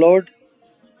 click upload,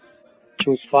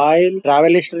 చూస్ ఫైల్.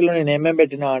 ట్రావెల్ హిస్టరీలో నేను ఏమేమి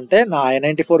పెట్టినా అంటే నా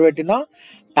I-94 పెట్టినా,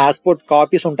 పాస్పోర్ట్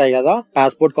కాపీస్ ఉంటాయి కదా,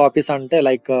 పాస్పోర్ట్ కాపీస్ అంటే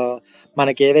లైక్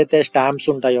మనకి ఏవైతే స్టాంప్స్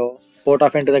ఉంటాయో, పోర్ట్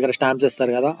ఆఫ్ ఎంట్రీ దగ్గర స్టాంప్స్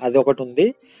ఇస్తారు కదా, అది ఒకటి ఉంది.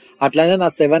 అట్లనే నా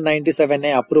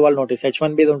 797A అప్రూవల్ నోటీస్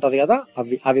H1Bది ఉంటుంది కదా,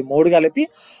 అవి 3 కలిపి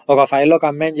ఒక ఫైల్లో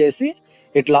కంబైన్ చేసి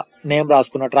ఇట్లా నేమ్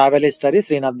రాసుకున్నా, ట్రావెల్ హిస్టరీ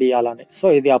శ్రీనాథ్ బియాలని. సో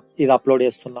ఇది అప్లోడ్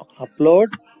చేస్తున్నాం.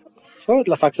 అప్లోడ్. సో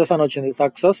ఇట్లా సక్సెస్ అని వచ్చింది,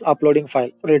 సక్సెస్ అప్లోడింగ్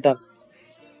ఫైల్, రిటర్న్.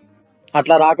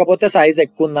 అట్లా రాకపోతే సైజ్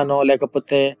ఎక్కువ ఉందనో,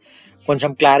 లేకపోతే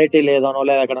కొంచెం క్లారిటీ లేదనో,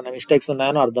 లేదా ఎక్కడైనా మిస్టేక్స్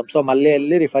ఉన్నాయనో అర్థం. సో మళ్ళీ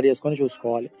వెళ్ళి రిఫర్ చేసుకొని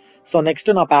చూసుకోవాలి. సో నెక్స్ట్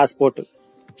నా పాస్పోర్ట్.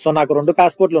 సో నాకు 2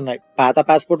 పాస్పోర్ట్లు ఉన్నాయి. పాత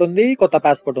పాస్పోర్ట్ ఉంది, కొత్త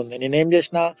పాస్పోర్ట్ ఉంది. నేనేం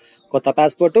చేసిన, కొత్త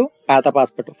పాస్పోర్ట్, పాత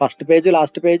passport, first page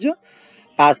last page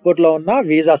పాస్పోర్ట్లో ఉన్న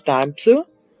visa stamps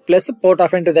plus port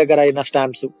of entry దగ్గర అయిన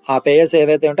స్టాంప్స్, ఆ పేజెస్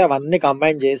ఏవైతే ఉంటాయో అవన్నీ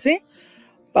కంబైన్ చేసి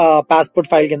పాస్పోర్ట్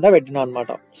ఫైల్ కింద పెట్టినా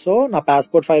అనమాట. సో నా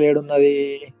passport file ఏడున్నది,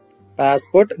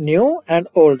 passport new and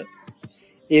old,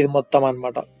 ఇది మొత్తం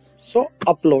అనమాట. So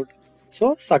upload. So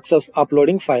success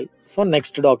uploading file. So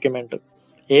next document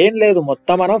ఏం లేదు,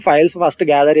 మొత్తం మనం ఫైల్స్ ఫస్ట్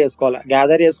గ్యాదర్ చేసుకోవాలి.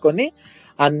 గ్యాదర్ చేసుకొని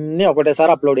అన్నీ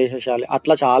ఒకటేసారి అప్లోడ్ చేసేసేయాలి.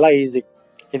 అట్లా చాలా ఈజీ.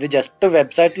 ఇది జస్ట్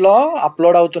వెబ్సైట్లో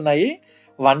అప్లోడ్ అవుతున్నాయి.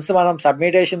 వన్స్ మనం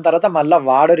సబ్మిట్ చేసిన తర్వాత మళ్ళీ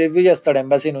వాడు రివ్యూ చేస్తాడు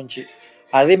ఎంబసీ నుంచి.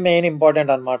 అది మెయిన్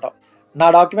ఇంపార్టెంట్ అనమాట. నా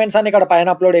డాక్యుమెంట్స్ అన్ని ఇక్కడ పైన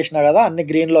అప్లోడ్ చేసినా కదా, అన్ని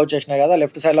గ్రీన్లో వచ్చేసినాయి కదా,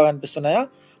 లెఫ్ట్ సైడ్లో కనిపిస్తున్నాయా,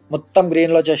 మొత్తం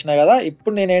గ్రీన్లో వచ్చేసినాయి కదా.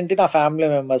 ఇప్పుడు నేనేంటి, నా ఫ్యామిలీ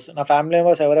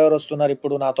మెంబర్స్ ఎవరెవరు వస్తున్నారు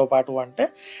ఇప్పుడు నాతో పాటు అంటే,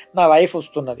 నా వైఫ్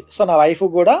వస్తున్నది. సో నా వైఫ్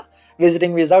కూడా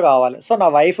విజిటింగ్ వీసా కావాలి. సో నా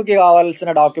వైఫ్కి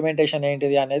కావాల్సిన డాక్యుమెంటేషన్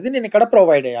ఏంటిది అనేది నేను ఇక్కడ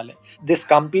ప్రొవైడ్ చేయాలి. This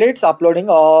completes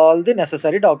uploading all the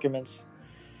necessary documents.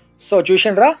 So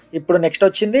చూసిండ్రా, ఇప్పుడు నెక్స్ట్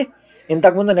వచ్చింది.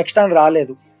 ఇంతకుముందు నెక్స్ట్ అని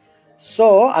రాలేదు. సో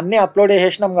అన్నీ అప్లోడ్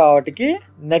చేసేసినాం కాబట్టి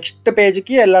నెక్స్ట్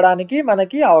పేజ్కి వెళ్ళడానికి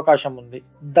మనకి అవకాశం ఉంది.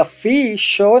 The fee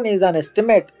shown is an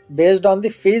estimate based on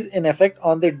the fees in effect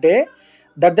on the day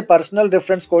that the personal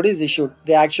reference code is issued.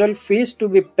 The actual fees to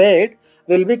be paid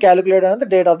will be calculated on the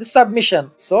date of the submission.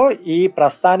 So ఈ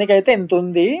ప్రస్తుతానికి అయితే ఇంత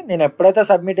ఉంది. నేను ఎప్పుడైతే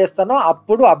submit చేస్తానో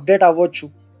అప్పుడు update అవ్వచ్చు,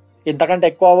 ఇంతకంటే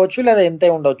ఎక్కువ అవ్వచ్చు లేదా ఇంతే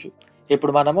ఉండొచ్చు.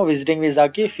 ఇప్పుడు మనము విజిటింగ్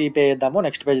వీసాకి ఫీ పే చేద్దాము.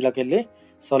 నెక్స్ట్ పేజ్లోకి వెళ్ళి,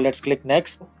 so let's click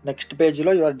next. Next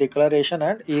పేజ్లో యువర్ డిక్లరేషన్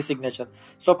అండ్ ఈ సిగ్నేచర్.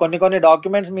 సో కొన్ని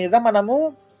డాక్యుమెంట్స్ మీద మనము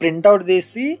ప్రింట్అవుట్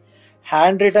తీసి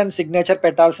హ్యాండ్ రిటర్న్ సిగ్నేచర్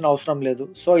పెట్టాల్సిన అవసరం లేదు.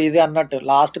 సో ఇది అన్నట్టు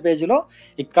లాస్ట్ పేజ్లో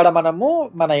ఇక్కడ మనము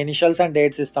మన ఇనిషియల్స్ అండ్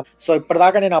డేట్స్ ఇస్తాం. సో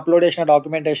ఇప్పటిదాకా నేను అప్లోడ్ చేసిన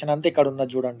డాక్యుమెంటేషన్ అంతా ఇక్కడ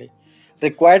ఉన్నది చూడండి.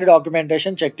 రిక్వైర్డ్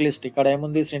డాక్యుమెంటేషన్ చెక్ లిస్ట్ ఇక్కడ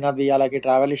ఏముంది, Srinath బియాలకి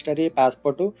travel history,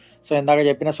 passport. So ఇందాక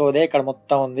చెప్పిన సోదే ఇక్కడ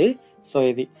మొత్తం ఉంది. సో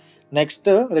ఇది next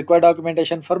required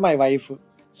documentation for my wife.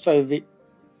 So ఇవి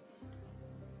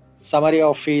సమరీ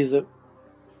ఆఫ్ ఫీజు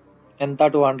ఎంత,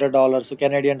 $200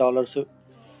 Canadian dollars.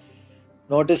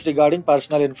 Notice regarding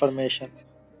personal information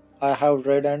I have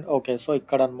read and okay. So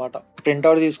ఇక్కడ అనమాట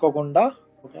ప్రింట్అవుట్ తీసుకోకుండా,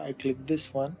 okay I click this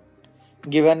one.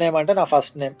 Given name అంటే నా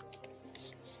first name,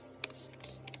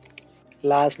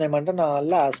 last name అంటే నా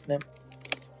last name.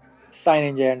 Sign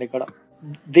in చేయండి ఇక్కడ.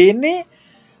 దీన్ని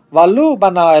వాళ్ళు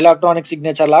మన ఎలక్ట్రానిక్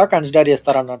సిగ్నేచర్ లాగా కన్సిడర్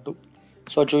చేస్తారన్నట్టు.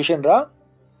 సో చూసిండ్రా,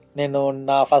 నేను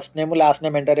నా first name last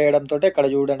name enter చేయడంతో ఇక్కడ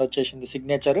చూడండి వచ్చేసింది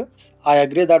signature. I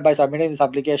agree that by submitting this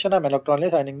application I'm electronically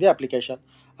signing the application.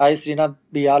 I Srinath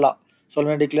బియాలా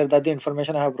solemnly declare that the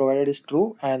information I have provided is true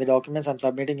and the documents I am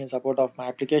submitting in support of my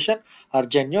application are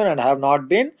genuine and have not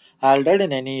been altered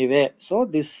in any way. So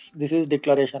this is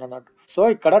declaration అన్నట్టు. So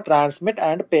ఇక్కడ transmit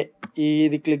and pay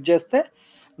ఇది click చేస్తే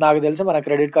నాకు తెలిసి మన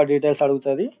credit card details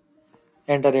అడుగుతుంది,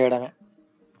 enter చేయడమే.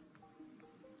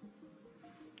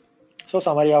 So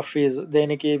summary of fees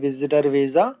దేనికి, విజిటర్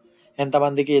వీసా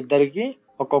ఎంతమందికి, ఇద్దరికి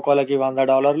ఒక్కొక్కరికి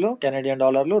 $100 కెనేడియన్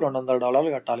డాలర్లు, $200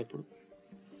 కట్టాలి ఇప్పుడు.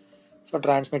 సో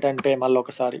ట్రాన్స్మిట్ అండ్ పే మళ్ళీ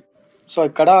ఒకసారి. సో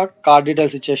ఇక్కడ కార్డ్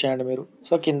డీటెయిల్స్ ఇచ్చేసేయండి మీరు.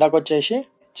 సో కిందకు వచ్చేసి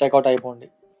చెక్అవుట్ అయిపోండి.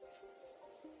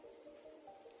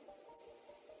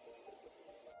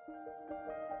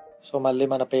 సో మళ్ళీ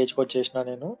మన పేజ్కి వచ్చేసిన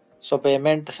నేను. సో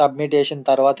పేమెంట్ సబ్మిట్ చేసిన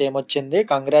తర్వాత ఏమొచ్చింది,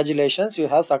 congratulations you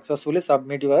have successfully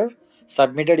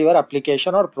submitted your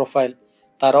application are profile.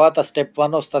 తర్వాత స్టెప్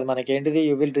 1 వస్తుంది మనకి. ఏంటిది,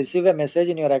 you will receive a message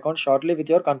in your account shortly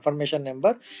with your confirmation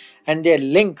number and A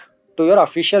link to your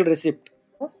official receipt.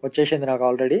 వచ్చేసింది నాకు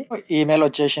already email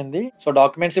వచ్చేసింది. So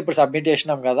documents ఇప్పుడు submit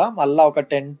చేసినాం కదా, మళ్ళీ ఒక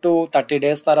 10 to 30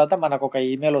 days తర్వాత మనకు ఒక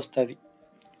ఈమెయిల్ వస్తుంది.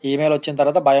 ఈమెయిల్ వచ్చిన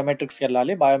తర్వాత బయోమెట్రిక్స్కి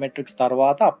వెళ్ళాలి. బయోమెట్రిక్స్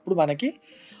తర్వాత అప్పుడు మనకి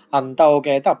అంతా ఓకే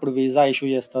అయితే అప్పుడు వీసా ఇష్యూ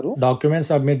చేస్తారు. డాక్యుమెంట్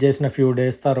సబ్మిట్ చేసిన ఫ్యూ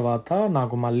డేస్ తర్వాత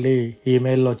నాకు మళ్ళీ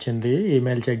ఈమెయిల్ వచ్చింది.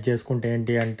 ఈమెయిల్ చెక్ చేసుకుంటే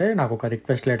ఏంటి అంటే నాకు ఒక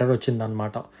రిక్వెస్ట్ లెటర్ వచ్చింది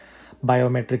అనమాట.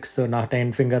 బయోమెట్రిక్స్ నా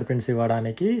 10 ఫింగర్ ప్రింట్స్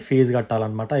ఇవ్వడానికి ఫీజు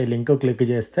కట్టాలన్నమాట. ఈ లింక్ క్లిక్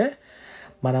చేస్తే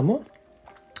మనము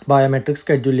బయోమెట్రిక్స్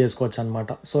షెడ్యూల్ చేసుకోవచ్చు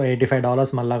అనమాట. సో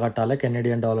 $85 మళ్ళీ కట్టాలి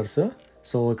కెనేడియన్ డాలర్స్.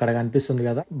 సో ఇక్కడ కనిపిస్తుంది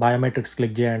కదా, బయోమెట్రిక్స్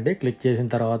క్లిక్ చేయండి. క్లిక్ చేసిన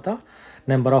తర్వాత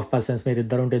నెంబర్ ఆఫ్ పర్సన్స్, మీరు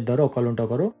ఇద్దరు ఉంటే ఇద్దరు, ఒకరు ఉంటే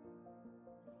ఒకరు.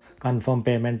 Confirm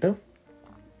payment.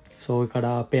 సో ఇక్కడ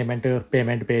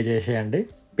పేమెంట్ పే చేసేయండి.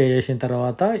 పే చేసిన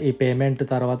తర్వాత ఈ పేమెంట్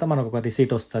తర్వాత మనకు ఒక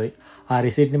రిసీట్ వస్తుంది. ఆ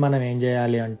రిసీట్ని మనం ఏం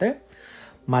చేయాలి అంటే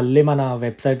మళ్ళీ మన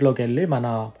వెబ్సైట్లోకి వెళ్ళి మన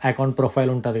అకౌంట్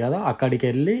ప్రొఫైల్ ఉంటుంది కదా, అక్కడికి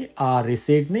వెళ్ళి ఆ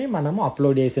రిసీట్ని మనము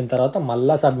అప్లోడ్ చేసిన తర్వాత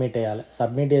మళ్ళీ సబ్మిట్ చేయాలి.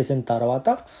 సబ్మిట్ చేసిన తర్వాత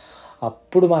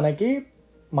అప్పుడు మనకి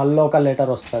మళ్ళీ ఒక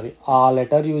లెటర్ వస్తుంది. ఆ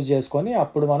లెటర్ యూజ్ చేసుకొని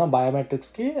అప్పుడు మనం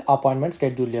బయోమెట్రిక్స్కి అపాయింట్మెంట్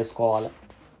షెడ్యూల్ చేసుకోవాలి.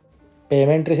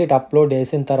 పేమెంట్ రిసీట్ అప్లోడ్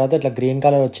చేసిన తర్వాత ఇట్లా గ్రీన్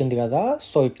కలర్ వచ్చింది కదా,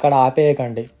 సో ఇక్కడ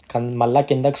ఆపేయకండి, మళ్ళీ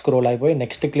కిందకి స్క్రోల్ అయిపోయి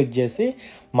నెక్స్ట్ క్లిక్ చేసి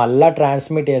మళ్ళీ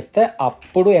ట్రాన్స్మిట్ చేస్తే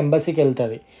అప్పుడు ఎంబసీకి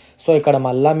వెళ్తుంది. సో ఇక్కడ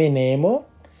మళ్ళీ మీ నేము,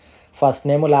 ఫస్ట్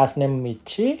నేమ్ లాస్ట్ నేమ్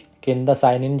ఇచ్చి కింద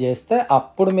సైన్ ఇన్ చేస్తే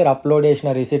అప్పుడు మీరు అప్లోడ్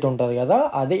చేసిన రిసీట్ ఉంటుంది కదా,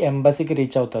 అది ఎంబసీకి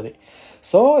రీచ్ అవుతుంది.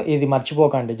 సో ఇది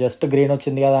మర్చిపోకండి, జస్ట్ గ్రీన్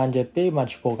వచ్చింది కదా అని చెప్పి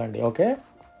మర్చిపోకండి. ఓకే,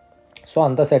 సో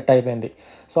అంతా సెట్ అయిపోయింది.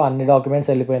 సో అన్ని డాక్యుమెంట్స్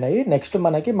వెళ్ళిపోయినాయి. నెక్స్ట్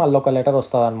మనకి మళ్ళీ ఒక లెటర్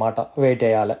వస్తుంది అనమాట, వెయిట్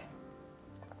చేయాలి.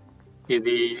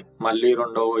 ఇది మళ్ళీ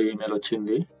రెండవ ఈమెయిల్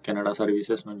వచ్చింది కెనడా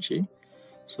సర్వీసెస్ నుంచి.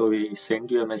 So we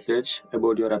send you message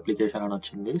about your application అని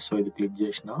వచ్చింది. సో ఇది క్లిక్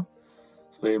చేసిన,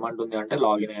 సో ఏమంటుంది అంటే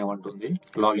లాగిన్ అయ్యమంటుంది.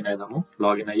 లాగిన్ అయిదాము.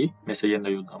 లాగిన్ అయ్యి మెసేజ్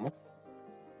ఏందో చూద్దాము.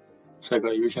 సో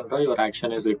ఇక్కడ యూషన్ your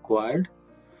action is required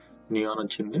new అని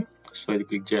వచ్చింది. సో ఇది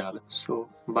క్లిక్ చేయాలి. సో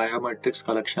బయోమెట్రిక్స్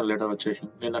కలెక్షన్ లెటర్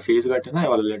వచ్చేసింది. నిన్న ఫీజు కట్టినా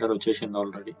ఇవాళ లెటర్ వచ్చేసింది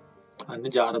ఆల్రెడీ. అన్ని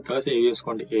జాగ్రత్తగా సేవ్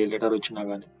చేసుకోండి, ఏ లెటర్ వచ్చినా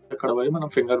కానీ. ఇక్కడ పోయి మనం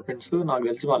ఫింగర్ ప్రింట్స్, నాకు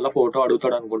తెలిసి మళ్ళీ ఫోటో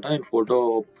అడుగుతాడు అనుకుంటా. నేను ఫోటో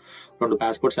 2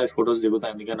 పాస్పోర్ట్ సైజ్ ఫొటోస్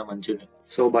దిగుతాను, ఎందుకైనా మంచిది.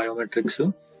 సో బయోమెట్రిక్స్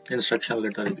ఇన్స్ట్రక్షన్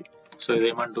లెటర్ ఇది. So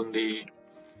ఇదేమంటుంది,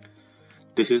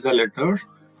 this is the letter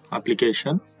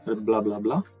application blah blah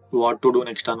blah what to do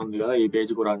next అని ఉంది కదా. ఈ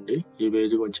పేజ్కి రండి. ఈ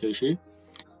పేజ్కి వచ్చేసి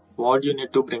what you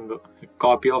need to bring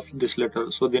copy of this letter.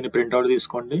 So దీన్ని ప్రింట్అవుట్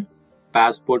తీసుకోండి.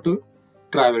 Passport,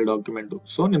 travel document.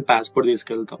 సో నేను పాస్పోర్ట్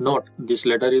తీసుకెళ్తాను. Note this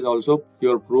letter is also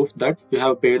your proof that you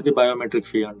have paid the biometric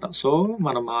fee అంట. సో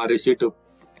మనం ఆ receipt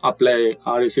apply,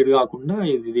 ఆ receipt కాకుండా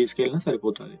ఇది తీసుకెళ్ళినా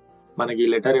సరిపోతుంది. మనకి ఈ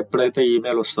లెటర్ ఎప్పుడైతే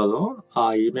ఈమెయిల్ వస్తుందో ఆ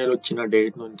ఈమెయిల్ వచ్చిన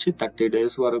డేట్ నుంచి 30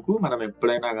 days వరకు మనం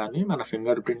ఎప్పుడైనా కానీ మన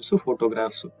ఫింగర్ ప్రింట్స్,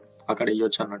 ఫోటోగ్రాఫ్స్ అక్కడ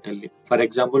ఇవ్వచ్చు అన్నట్టు వెళ్ళి. ఫర్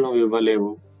ఎగ్జాంపుల్ నువ్వు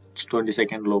ఇవ్వలేవు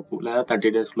 22nd లోపు లేదా 30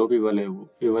 days లోపు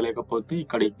ఇవ్వలేకపోతే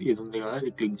ఇక్కడ ఇది ఉంది కదా,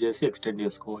 ఇది క్లిక్ చేసి ఎక్స్టెండ్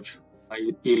చేసుకోవచ్చు.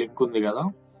 ఈ లింక్ ఉంది కదా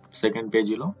సెకండ్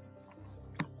పేజీలో,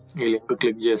 ఈ లింక్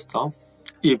క్లిక్ చేస్తాం.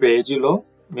 ఈ పేజీలో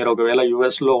మీరు ఒకవేళ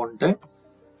యుఎస్లో ఉంటే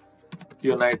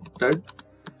యునైటెడ్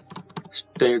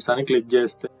స్టేట్స్ అని క్లిక్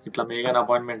చేస్తే ఇట్లా make an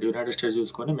appointment, United states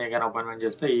చూసుకొని మేక్ అన్ అపాయింట్మెంట్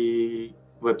చేస్తే ఈ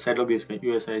వెబ్సైట్లోకి తీసుకొని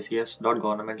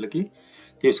USICS.government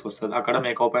తీసుకొస్తుంది. అక్కడ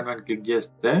మేక్ అపాయింట్మెంట్ క్లిక్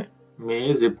చేస్తే మీ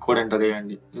జిప్ కోడ్ ఎంటర్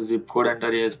చేయండి. జిప్ కోడ్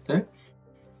ఎంటర్ చేస్తే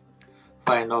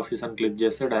ఫైండ్ ఆఫీస్ అని క్లిక్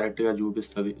చేస్తే డైరెక్ట్గా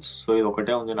చూపిస్తుంది. సో ఇది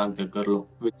ఒకటే ఉంది నాకు దగ్గరలో.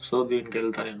 సో దీనికి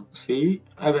వెళ్తా నేను. సి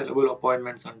అవైలబుల్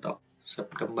అపాయింట్మెంట్స్ అంట.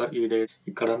 సెప్టెంబర్ ఈ డేట్.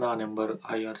 ఇక్కడ నా నెంబర్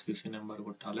IRCC నెంబర్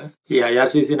కొట్టాలి. ఈ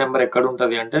IRCC నెంబర్ ఎక్కడ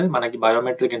ఉంటుంది అంటే మనకి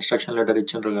బయోమెట్రిక్ ఇన్స్ట్రక్షన్ లెటర్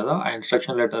ఇచ్చిండ్రు కదా, ఆ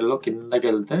ఇన్స్ట్రక్షన్ లెటర్లో కిందకి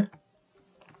వెళ్తే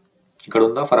ఇక్కడ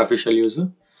ఉందా ఫర్ అఫీషియల్ యూజ్.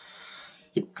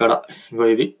 ఇక్కడ ఇంకో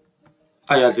ఇది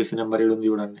IRCC నెంబర్ ఇది ఉంది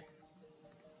చూడండి,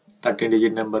 13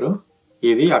 digit నెంబరు.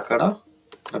 ఇది అక్కడ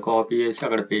కాపీ చేసి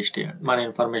అక్కడ పేస్ట్ చేయండి. మన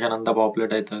ఇన్ఫర్మేషన్ అంతా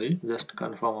పాపులేట్ అవుతుంది. Just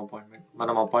confirm appointment.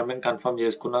 మనం అపాయింట్మెంట్ కన్ఫర్మ్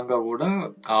చేసుకున్నాక కూడా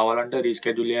కావాలంటే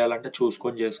రీస్కెడ్యూల్ చేయాలంటే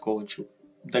చూసుకొని చేసుకోవచ్చు,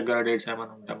 దగ్గర డేట్స్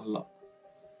ఏమైనా ఉంటే మళ్ళీ.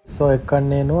 సో ఇక్కడ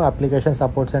నేను అప్లికేషన్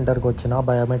సపోర్ట్ సెంటర్కి వచ్చిన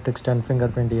బయోమెట్రిక్స్ 10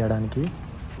 ఫింగర్ ప్రింట్ ఇవ్వడానికి.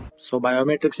 సో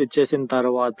బయోమెట్రిక్స్ ఇచ్చేసిన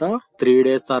తర్వాత 3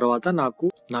 days తర్వాత నాకు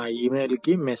నా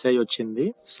ఈమెయిల్కి మెసేజ్ వచ్చింది.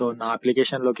 సో నా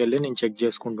అప్లికేషన్లోకి వెళ్ళి నేను చెక్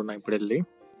చేసుకుంటున్నా ఇప్పుడు వెళ్ళి.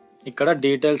 ఇక్కడ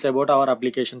details about our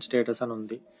application status అని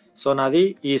ఉంది. సో నాది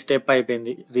ఈ స్టెప్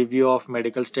అయిపోయింది. రివ్యూ ఆఫ్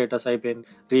మెడికల్ స్టేటస్ అయిపోయింది,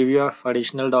 రివ్యూ ఆఫ్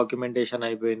అడిషనల్ డాక్యుమెంటేషన్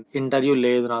అయిపోయింది, ఇంటర్వ్యూ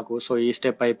లేదు నాకు. సో ఈ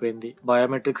స్టెప్ అయిపోయింది.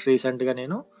 బయోమెట్రిక్స్ రీసెంట్గా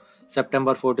నేను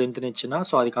September 14th ఇచ్చిన.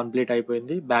 సో అది కంప్లీట్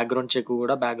అయిపోయింది. బ్యాక్గ్రౌండ్ చెక్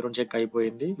కూడా బ్యాక్గ్రౌండ్ చెక్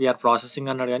అయిపోయింది. వీఆర్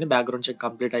ప్రాసెసింగ్ అన్నాడు కానీ బ్యాక్గ్రౌండ్ చెక్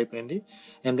కంప్లీట్ అయిపోయింది.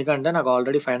 ఎందుకంటే నాకు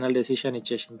already final decision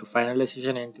ఇచ్చేసిండ్రు. Final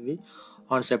decision ఏంటిది,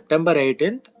 on September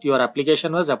 18th your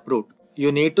application was approved. You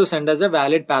need to send us a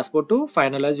valid passport to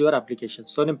finalise your application.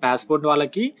 So నేను passport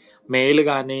వాళ్ళకి mail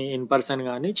కానీ in person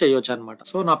కానీ చేయొచ్చు అనమాట.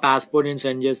 సో నా పాస్పోర్ట్ నేను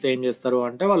send చేస్తే ఏం చేస్తారు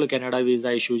అంటే వాళ్ళు కెనడా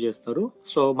వీసా ఇష్యూ చేస్తారు.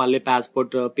 సో మళ్ళీ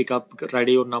పాస్పోర్ట్ పికప్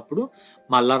రెడీ ఉన్నప్పుడు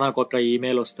మళ్ళీ నాకు ఒక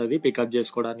ఈమెయిల్ వస్తుంది పికప్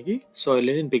చేసుకోవడానికి. సో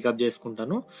వెళ్ళి నేను పికప్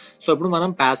చేసుకుంటాను. సో ఇప్పుడు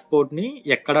మనం పాస్పోర్ట్ని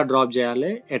ఎక్కడ డ్రాప్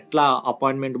చేయాలి, ఎట్లా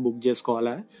అపాయింట్మెంట్ బుక్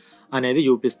చేసుకోవాలి అనేది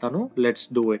చూపిస్తాను. Let's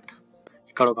do it.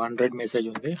 ఇక్కడ ఒక 100 మెసేజ్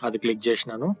ఉంది, అది క్లిక్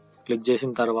చేసినాను. క్లిక్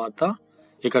చేసిన తర్వాత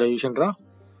ఇక్కడ చూసినరా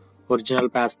ఒరిజినల్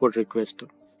పాస్పోర్ట్ రిక్వెస్ట్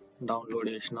డౌన్లోడ్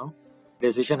చేసిన.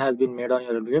 Decision has been made on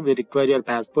your application. We require your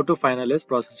passport to finalise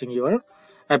processing your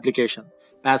application.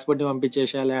 పాస్పోర్ట్ని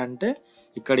పంపించేసేయాలి అంటే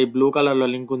ఇక్కడ ఈ బ్లూ కలర్లో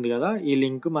లింక్ ఉంది కదా, ఈ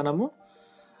లింక్ మనము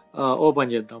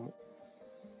ఓపెన్ చేద్దాము.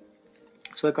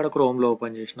 సో ఇక్కడ క్రోమ్లో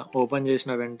ఓపెన్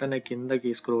చేసిన వెంటనే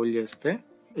కిందకి స్క్రోల్ చేస్తే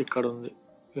ఇక్కడ ఉంది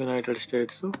యునైటెడ్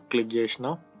స్టేట్స్. క్లిక్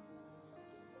చేసిన.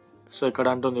 సో ఇక్కడ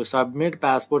అంటుంది submit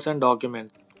passports and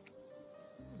documents.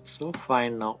 So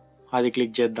fine now అది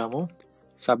క్లిక్ చేద్దాము.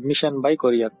 Submission by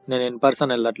courier. నేను ఇన్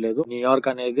పర్సన్ వెళ్ళట్లేదు. న్యూయార్క్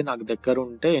అనేది నాకు దగ్గర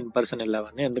ఉంటే ఇన్ పర్సన్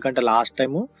వెళ్ళేవాడిని, ఎందుకంటే లాస్ట్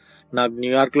టైము నాకు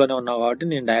న్యూయార్క్లోనే ఉన్నా కాబట్టి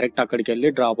నేను డైరెక్ట్ అక్కడికి వెళ్ళి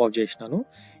డ్రాప్ ఆఫ్ చేసినాను.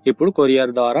 ఇప్పుడు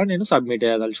కొరియర్ ద్వారా నేను submit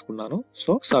చేయదలుచుకున్నాను.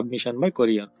 So submission by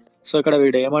courier. So ఇక్కడ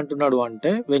వీడు ఏమంటున్నాడు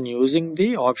అంటే, when using the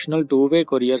optional 2-way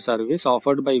courier service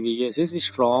offered by VSS we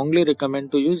strongly recommend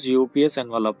to use UPS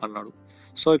envelope అన్నాడు.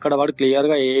 సో ఇక్కడ వాడు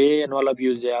క్లియర్గా ఏ ఎన్వలప్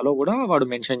యూజ్ చేయాలో కూడా వాడు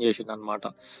మెన్షన్ చేసింది అనమాట.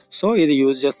 సో ఇది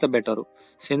యూజ్ చేస్తే బెటరు.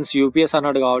 సిన్స్ యూపీఎస్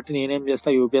అన్నాడు కాబట్టి నేనేం చేస్తా,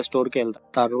 యూపీఎస్ స్టోర్కి వెళ్తా.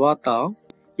 తర్వాత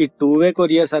ఈ 2-way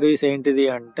కొరియర్ సర్వీస్ ఏంటిది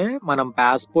అంటే, మనం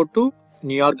పాస్పోర్ట్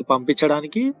న్యూయార్క్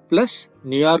పంపించడానికి ప్లస్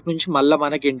న్యూయార్క్ నుంచి మళ్ళీ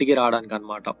మనకి ఇంటికి రావడానికి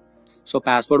అనమాట. సో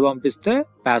పాస్పోర్ట్ పంపిస్తే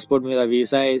పాస్పోర్ట్ మీద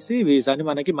వీసా వేసి వీసాని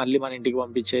మనకి మళ్ళీ మన ఇంటికి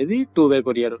పంపించేది 2-way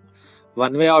కొరియర్.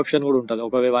 1-way ఆప్షన్ కూడా ఉంటుంది.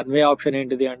 ఒక 1-way ఆప్షన్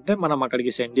ఏంటిది అంటే, మనం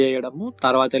అక్కడికి సెండ్ చేయడము,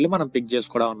 తర్వాత వెళ్ళి మనం పిక్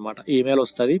చేసుకోవడం అనమాట. ఈమెయిల్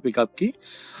వస్తుంది పికప్కి,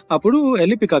 అప్పుడు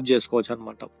వెళ్ళి పికప్ చేసుకోవచ్చు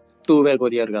అనమాట. 2-way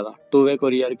కొరియర్ కదా. 2-way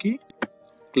కొరియర్కి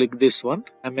click this one.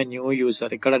 I'm a new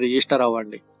user. ఇక్కడ రిజిస్టర్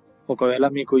అవ్వండి. ఒకవేళ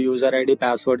మీకు యూజర్ ఐడి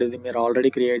పాస్వర్డ్ ఇది మీరు ఆల్రెడీ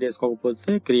క్రియేట్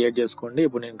చేసుకోకపోతే క్రియేట్ చేసుకోండి.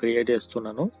 ఇప్పుడు నేను క్రియేట్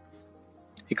చేస్తున్నాను.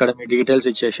 ఇక్కడ మీ డీటెయిల్స్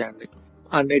ఇచ్చేసేయండి.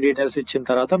 అన్ని డీటెయిల్స్ ఇచ్చిన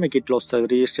తర్వాత మీకు ఇట్లా వస్తుంది,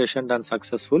 రిజిస్ట్రేషన్ డన్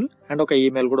సక్సెస్ఫుల్, అండ్ ఒక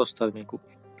ఈమెయిల్ కూడా వస్తుంది మీకు.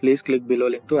 Please click below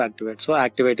link to activate. So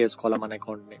activate చేసుకోవాలి మన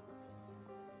అకౌంట్ని.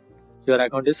 Your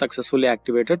account is successfully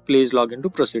activated, please login to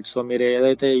proceed. So మీరు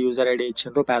ఏదైతే యూజర్ ఐడి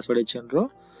ఇచ్చిండ్రో, పాస్వర్డ్ ఇచ్చిండ్రో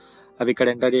అవి ఇక్కడ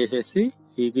ఎంటర్ చేసేసి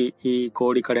ఈ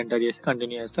కోడ్ ఇక్కడ ఎంటర్ చేసి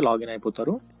కంటిన్యూ చేస్తే లాగిన్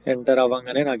అయిపోతారు. ఎంటర్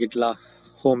అవ్వగానే నాకు ఇట్లా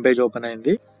హోమ్ పేజ్ ఓపెన్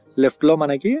అయింది. లెఫ్ట్లో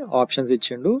మనకి ఆప్షన్స్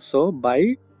ఇచ్చిండు. So by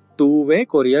 2-way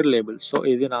courier label. So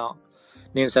ఇది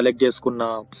నేను సెలెక్ట్ చేసుకున్న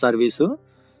సర్వీసు.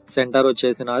 సెంటర్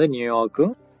వచ్చేసి నాది న్యూయార్క్.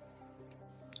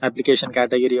 అప్లికేషన్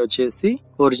కేటగిరీ వచ్చేసి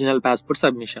original passport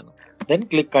submission. Then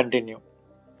click continue.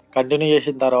 Continue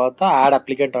చేసిన తర్వాత యాడ్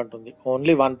అప్లికెంట్ అంటుంది.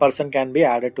 Only 1 person can be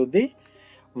added to the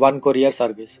 1 courier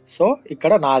service. So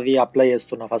ఇక్కడ నాది అప్లై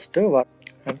చేస్తున్నా first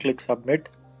and click submit.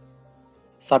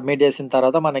 Submit చేసిన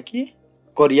తర్వాత మనకి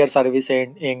కొరియర్ సర్వీస్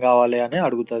ఏం కావాలి అని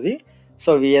అడుగుతుంది.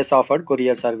 So VS offered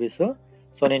courier service.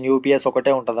 So నేను యూపీఎస్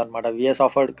ఒకటే ఉంటుంది అనమాట. VS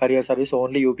offered courier service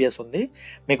only UPS ఉంది.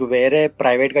 మీకు వేరే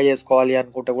ప్రైవేట్గా చేసుకోవాలి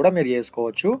అనుకుంటే కూడా మీరు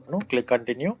చేసుకోవచ్చు. Click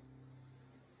continue.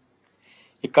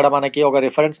 ఇక్కడ మనకి ఒక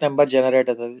రిఫరెన్స్ నెంబర్ జనరేట్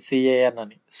అవుతుంది, సిఏఎన్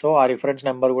అని. సో ఆ రిఫరెన్స్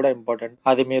నెంబర్ కూడా ఇంపార్టెంట్,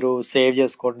 అది మీరు సేవ్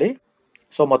చేసుకోండి.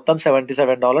 సో మొత్తం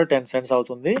 $77.10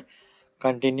 అవుతుంది.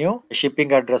 కంటిన్యూ.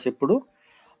 షిప్పింగ్ అడ్రస్ ఇప్పుడు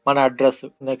మన address.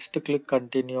 Next click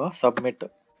continue. Submit.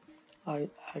 I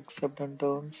accept and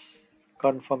terms,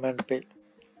 confirm and pay.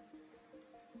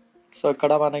 So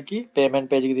ఇక్కడ మనకి పేమెంట్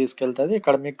పేజ్కి తీసుకెళ్తుంది.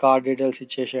 ఇక్కడ మీ కార్డ్ డీటెయిల్స్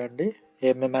ఇచ్చేసేయండి.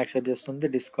 ఏమేమి యాక్సెప్ట్ చేస్తుంది,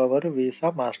 discover, visa,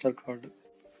 master card.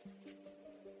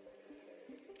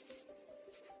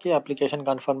 Application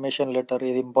confirmation letter,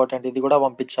 ఇది ఇంపార్టెంట్, ఇది కూడా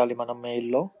పంపించాలి మనం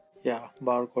మెయిల్లో.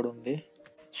 బార్ కోడ్ ఉంది.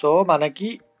 సో మనకి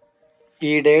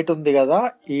ఈ డేట్ ఉంది కదా,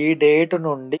 ఈ డేట్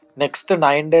నుండి నెక్స్ట్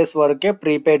 9 days వరకే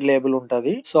ప్రీపెయిడ్ లేబుల్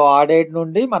ఉంటుంది. సో ఆ డేట్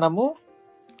నుండి మనము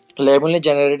లేబుల్ని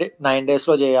జనరేట్ 9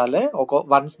 daysలో చేయాలి.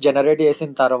 వన్స్ జనరేట్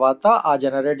చేసిన తర్వాత ఆ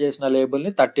జనరేట్ చేసిన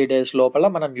లేబుల్ని 30 days లోపల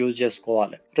మనం యూజ్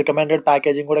చేసుకోవాలి. రికమెండెడ్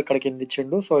ప్యాకేజింగ్ కూడా ఇక్కడ కింద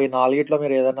ఇచ్చిండు. సో ఈ 4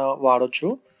 మీరు ఏదైనా వాడచ్చు.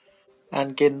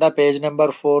 అండ్ కింద పేజ్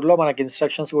నెంబర్ 4లో మనకి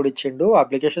ఇన్స్ట్రక్షన్స్ కూడా ఇచ్చిండు.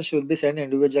 Application should be send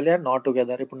individually and not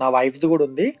together. ఇప్పుడు నా వైఫ్ది కూడా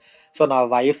ఉంది. సో నా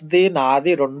వైఫ్ది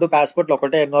నాది 2 పాస్పోర్ట్లు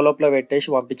ఒకటే ఎన్వలప్లో పెట్టేసి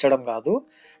పంపించడం కాదు.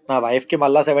 నా వైఫ్కి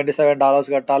మళ్ళీ $77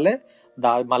 కట్టాలి,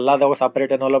 మళ్ళీ అది ఒక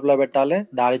సపరేట్ ఎన్వలప్లో పెట్టాలి,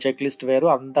 దాని చెక్ లిస్ట్ వేరు,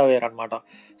 అంతా వేరు అనమాట.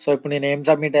 సో ఇప్పుడు నేను ఏం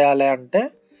సబ్మిట్ చేయాలి అంటే,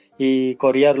 ఈ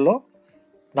కొరియర్లో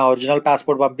నా ఒరిజినల్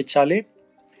పాస్పోర్ట్ పంపించాలి,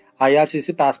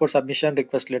 IRCC passport submission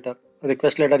request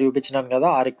letter చూపించినాను కదా,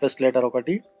 ఆ రిక్వెస్ట్ లెటర్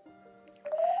ఒకటి,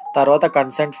 తర్వాత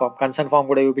కన్సెంట్ ఫామ్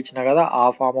కూడా చూపించిన కదా, ఆ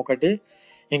ఫామ్ ఒకటి,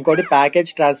 ఇంకోటి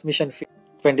ప్యాకేజ్ ట్రాన్స్మిషన్ ఫీ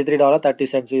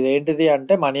 $23.30. ఇదేంటిది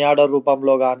అంటే మనీ ఆర్డర్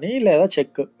రూపంలో కానీ లేదా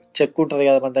చెక్ ఉంటుంది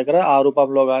కదా మన దగ్గర, ఆ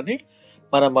రూపంలో కానీ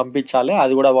మనం పంపించాలి.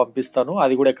 అది కూడా పంపిస్తాను.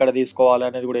 అది కూడా ఎక్కడ తీసుకోవాలి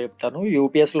అనేది కూడా చెప్తాను.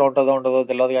 యూపీఎస్లో ఉంటుందో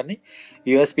తెలియదు, కానీ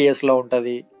యూఎస్పిఎస్లో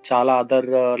ఉంటుంది, చాలా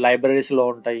అదర్ లైబ్రరీస్లో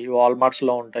ఉంటాయి,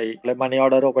 వాల్మార్ట్స్లో ఉంటాయి. మనీ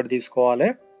ఆర్డర్ ఒకటి తీసుకోవాలి.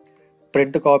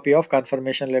 Print copy of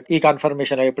confirmation letter. ఈ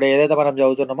కన్ఫర్మేషన్ ఇప్పుడు ఏదైతే మనం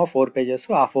చదువుతున్నామో 4 pages,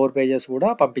 ఆ 4 pages కూడా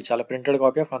పంపించాలి. Printed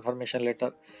copy of confirmation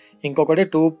letter. ఇంకొకటి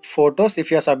 2 photos if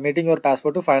you're submitting your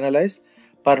passport to finalise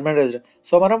permanent resident.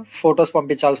 So మనం ఫొటోస్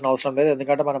పంపించాల్సిన అవసరం లేదు,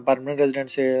 ఎందుకంటే మనం పర్మనెంట్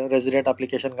రెసిడెంట్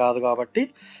అప్లికేషన్ కాదు కాబట్టి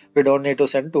we don't need to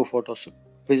send 2 photos.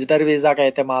 Visitor వీసాకి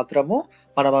అయితే మాత్రము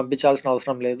మనం పంపించాల్సిన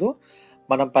అవసరం లేదు.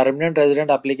 మనం పర్మనెంట్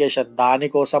రెసిడెంట్ అప్లికేషన్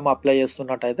దానికోసం అప్లై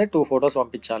చేస్తున్నట్టయితే 2 photos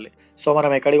పంపించాలి. సో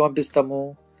మనం ఎక్కడికి పంపిస్తాము,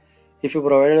 if you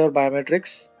provide your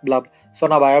biometrics blob. So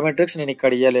నా బయోమెట్రిక్స్ నేను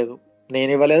ఇక్కడ ఇవ్వలేదు,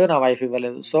 నా వైఫ్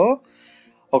ఇవ్వలేదు. సో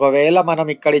ఒకవేళ మనం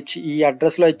ఇక్కడ ఈ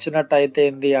అడ్రస్లో ఇచ్చినట్టయితే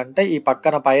ఏంది అంటే ఈ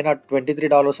పక్కన పైన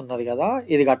 $23 ఉన్నది కదా,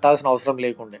 ఇది కట్టాల్సిన అవసరం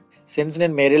లేకుండే. సిన్స్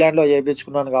నేను మేరీల్యాండ్లో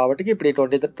చేయించుకున్నాను కాబట్టి ఇప్పుడు ఈ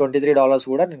 $23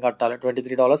 కూడా నేను కట్టాలి.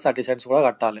 $23.30 కూడా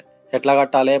కట్టాలి. ఎట్లా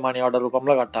కట్టాలి? మనీ ఆర్డర్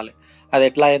రూపంలో కట్టాలి. అది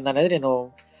ఎట్లా అయిందనేది నేను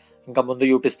ఇంకా ముందు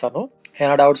చూపిస్తాను.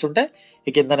 ఏమైనా డౌట్స్ ఉంటే ఈ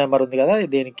కింద నెంబర్ ఉంది కదా,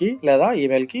 దీనికి లేదా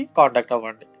ఈమెయిల్కి కాంటాక్ట్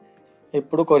అవ్వండి.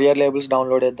 ఇప్పుడు కొరియర్ లేబుల్స్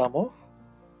డౌన్లోడ్ చేద్దాము.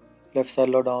 లెఫ్ట్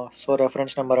సైడ్లో సో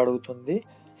రెఫరెన్స్ నెంబర్ అడుగుతుంది.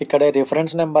 ఇక్కడ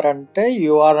రిఫరెన్స్ నెంబర్ అంటే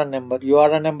యూఆర్ఎన్ నెంబర్.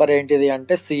 యూఆర్ఎన్ నెంబర్ ఏంటిది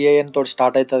అంటే CAN తోటి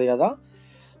స్టార్ట్ అవుతుంది కదా.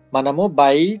 మనము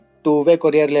by 2-way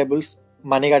courier labels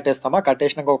money కట్టేస్తామా,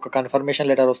 కట్టేసినాక ఒక కన్ఫర్మేషన్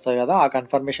లెటర్ వస్తుంది కదా, ఆ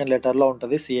కన్ఫర్మేషన్ లెటర్లో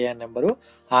ఉంటుంది CAN నెంబరు.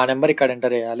 ఆ నెంబర్ ఇక్కడ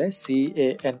ఎంటర్ చేయాలి,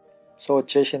 CAN. సో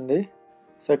వచ్చేసింది.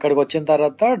 సో ఇక్కడికి వచ్చిన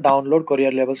తర్వాత డౌన్లోడ్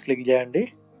కొరియర్ లేబుల్స్ క్లిక్ చేయండి,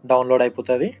 డౌన్లోడ్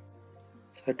అయిపోతుంది.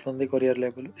 సో ఎట్లుంది కొరియర్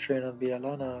లేబుల్? శ్రీనాథ్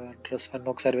బియాలా నా అడ్రస్ అన్నీ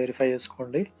ఒకసారి వెరిఫై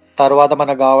చేసుకోండి. తర్వాత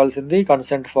మనకు కావాల్సింది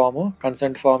కన్సెంట్ ఫామ్.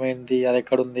 కన్సెంట్ ఫామ్ ఏంటి, అది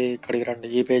ఎక్కడుంది? ఇక్కడికి రండి.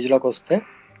 ఈ పేజ్లోకి వస్తే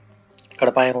ఇక్కడ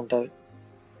పైన ఉంటుంది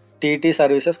TT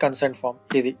సర్వీసెస్ కన్సెంట్ ఫామ్.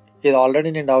 ఇది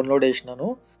ఆల్రెడీ నేను డౌన్లోడ్ చేసినాను.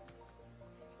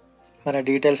 మన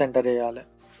డీటెయిల్స్ ఎంటర్ చేయాలి.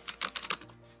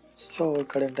 సో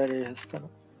ఇక్కడ ఎంటర్ చేసేస్తాను.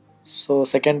 సో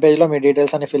సెకండ్ పేజ్లో మీ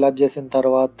డీటెయిల్స్ అన్ని ఫిల్అప్ చేసిన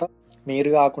తర్వాత మీరు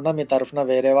కాకుండా మీ తరఫున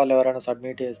వేరే వాళ్ళు ఎవరైనా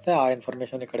సబ్మిట్ చేస్తే ఆ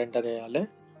ఇన్ఫర్మేషన్ ఇక్కడ ఎంటర్ చేయాలి.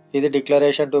 ఇది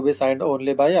declaration to be signed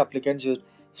only by applicants use.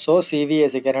 So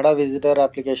CVAC Canada visitor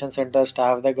application centre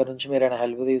staff దగ్గర నుంచి మీరు ఏమైనా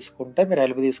హెల్ప్ తీసుకుంటే మీరు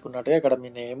హెల్ప్ తీసుకున్నట్టుగా ఇక్కడ మీ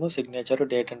నేమ్, సిగ్నేచర్,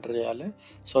 డేట్ ఎంటర్ చేయాలి.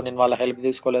 సో నేను వాళ్ళ హెల్ప్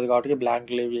తీసుకోలేదు కాబట్టి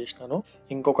బ్లాంక్ లీవ్ చేసినాను.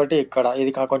 ఇంకొకటి ఇక్కడ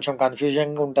ఇది కొంచెం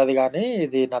కన్ఫ్యూజన్గా ఉంటుంది కానీ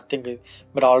ఇది నథింగ్.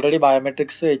 మీరు ఆల్రెడీ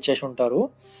బయోమెట్రిక్స్ ఇచ్చేసి ఉంటారు.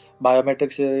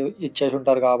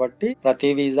 కాబట్టి ప్రతి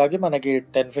వీసాకి మనకి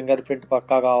 10 ఫింగర్ ప్రింట్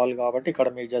పక్కా కావాలి కాబట్టి ఇక్కడ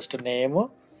మీ జస్ట్ నేమ్,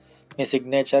 మీ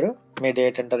సిగ్నేచర్, మీ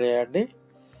డేట్ ఎంటర్ చేయండి.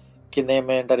 కింద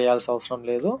ఏమీ ఎంటర్ చేయాల్సిన అవసరం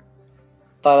లేదు.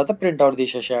 తర్వాత ప్రింట్అవుట్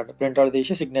తీసేసేయండి. ప్రింట్అవుట్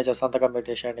తీసి సిగ్నేచర్ సంతకం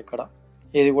పెట్టేసేయండి ఇక్కడ.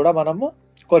 ఇది కూడా మనము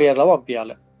కొరియర్లో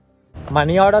పంపించాలి.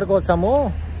 మనీ ఆర్డర్ కోసము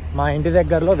మా ఇంటి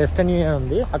దగ్గరలో వెస్టర్న్ యూనియన్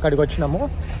ఉంది, అక్కడికి వచ్చినాము.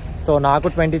 సో నాకు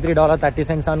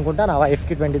 $23.30 అనుకుంటా, నా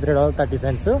వైఫ్కి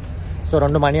 $23.30. సో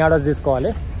 2 మనీ ఆర్డర్స్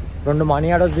తీసుకోవాలి. 2 మనీ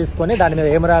ఆర్డర్స్ తీసుకొని దాని మీద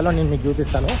ఏం రాయాలో నేను మీకు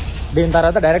చూపిస్తాను. దీని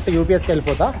తర్వాత డైరెక్ట్ UPSకి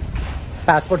వెళ్ళిపోతా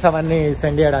పాస్పోర్ట్స్ అవన్నీ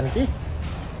సెండ్ చేయడానికి.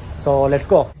 So let's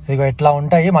go. ఇదిగో ఇట్లా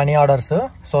ఉంటాయి మనీ ఆర్డర్స్.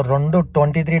 సో 2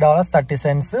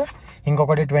 $23.30,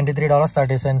 ఇంకొకటి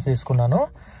 $23.30 తీసుకున్నాను.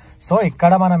 సో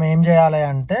ఇక్కడ మనం ఏం చేయాలి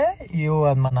అంటే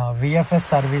మన VFS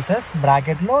సర్వీసెస్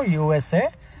బ్రాకెట్లో USA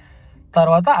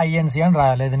తర్వాత INC అని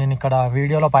రాయాలి. ఇది నేను ఇక్కడ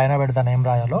వీడియోలో పైన పెడతాను ఏం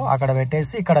రాయాలో. అక్కడ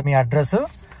పెట్టేసి ఇక్కడ మీ అడ్రస్,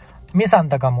 మీ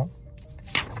సంతకము.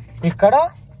 ఇక్కడ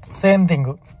సేమ్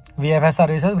థింగ్ VFS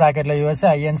సర్వీసెస్ బ్రాకెట్లో USA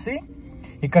INC.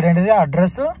 ఇక్కడ ఏంటిది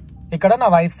అడ్రస్, ఇక్కడ నా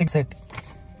వైఫ్ సిగ్నేచర్.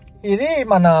 ఇది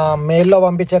మన మెయిల్లో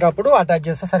పంపించేటప్పుడు అటాచ్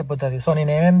చేస్తే సరిపోతుంది. సో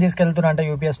నేను ఏమేమి తీసుకెళ్తున్నా అంటే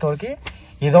UPS స్టోర్కి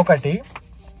ఇదొకటి,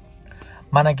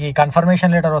 మనకి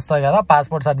కన్ఫర్మేషన్ లెటర్ వస్తుంది కదా,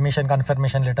 పాస్పోర్ట్ సబ్మిషన్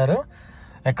కన్ఫర్మేషన్ లెటర్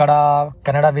ఎక్కడ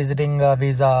కెనడా విజిటింగ్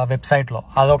వీసా వెబ్సైట్లో,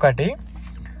 అదొకటి.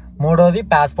 మూడోది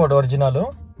పాస్పోర్ట్ ఒరిజినల్,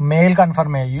 మెయిల్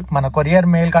మన కొరియర్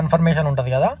మెయిల్ కన్ఫర్మేషన్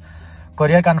ఉంటుంది కదా,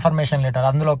 కొరియర్ కన్ఫర్మేషన్ లెటర్,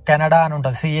 అందులో కెనడా అని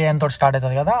ఉంటుంది, CAN తోటి స్టార్ట్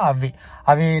అవుతుంది కదా.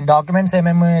 అవి డాక్యుమెంట్స్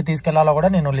ఏమేమి తీసుకెళ్లాలో కూడా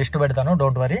నేను లిస్ట్ పెడతాను,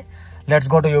 don't worry. Let's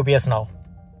go to UPS now.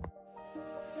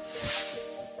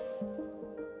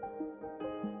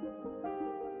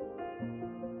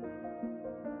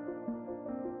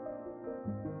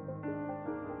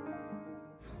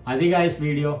 అది గైస్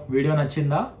వీడియో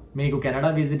నచ్చిందా? మీకు కెనడా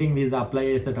విజిటింగ్ వీసా అప్లై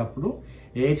చేసేటప్పుడు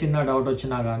ఏ చిన్న డౌట్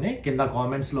వచ్చినా కానీ కింద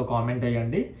కామెంట్స్లో కామెంట్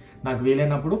చేయండి. నాకు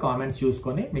వీలైనప్పుడు కామెంట్స్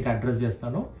చూసుకొని మీకు అడ్రస్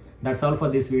చేస్తాను. That's all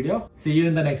for this video. See you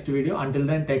in the next video. Until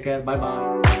then take care. Bye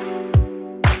bye.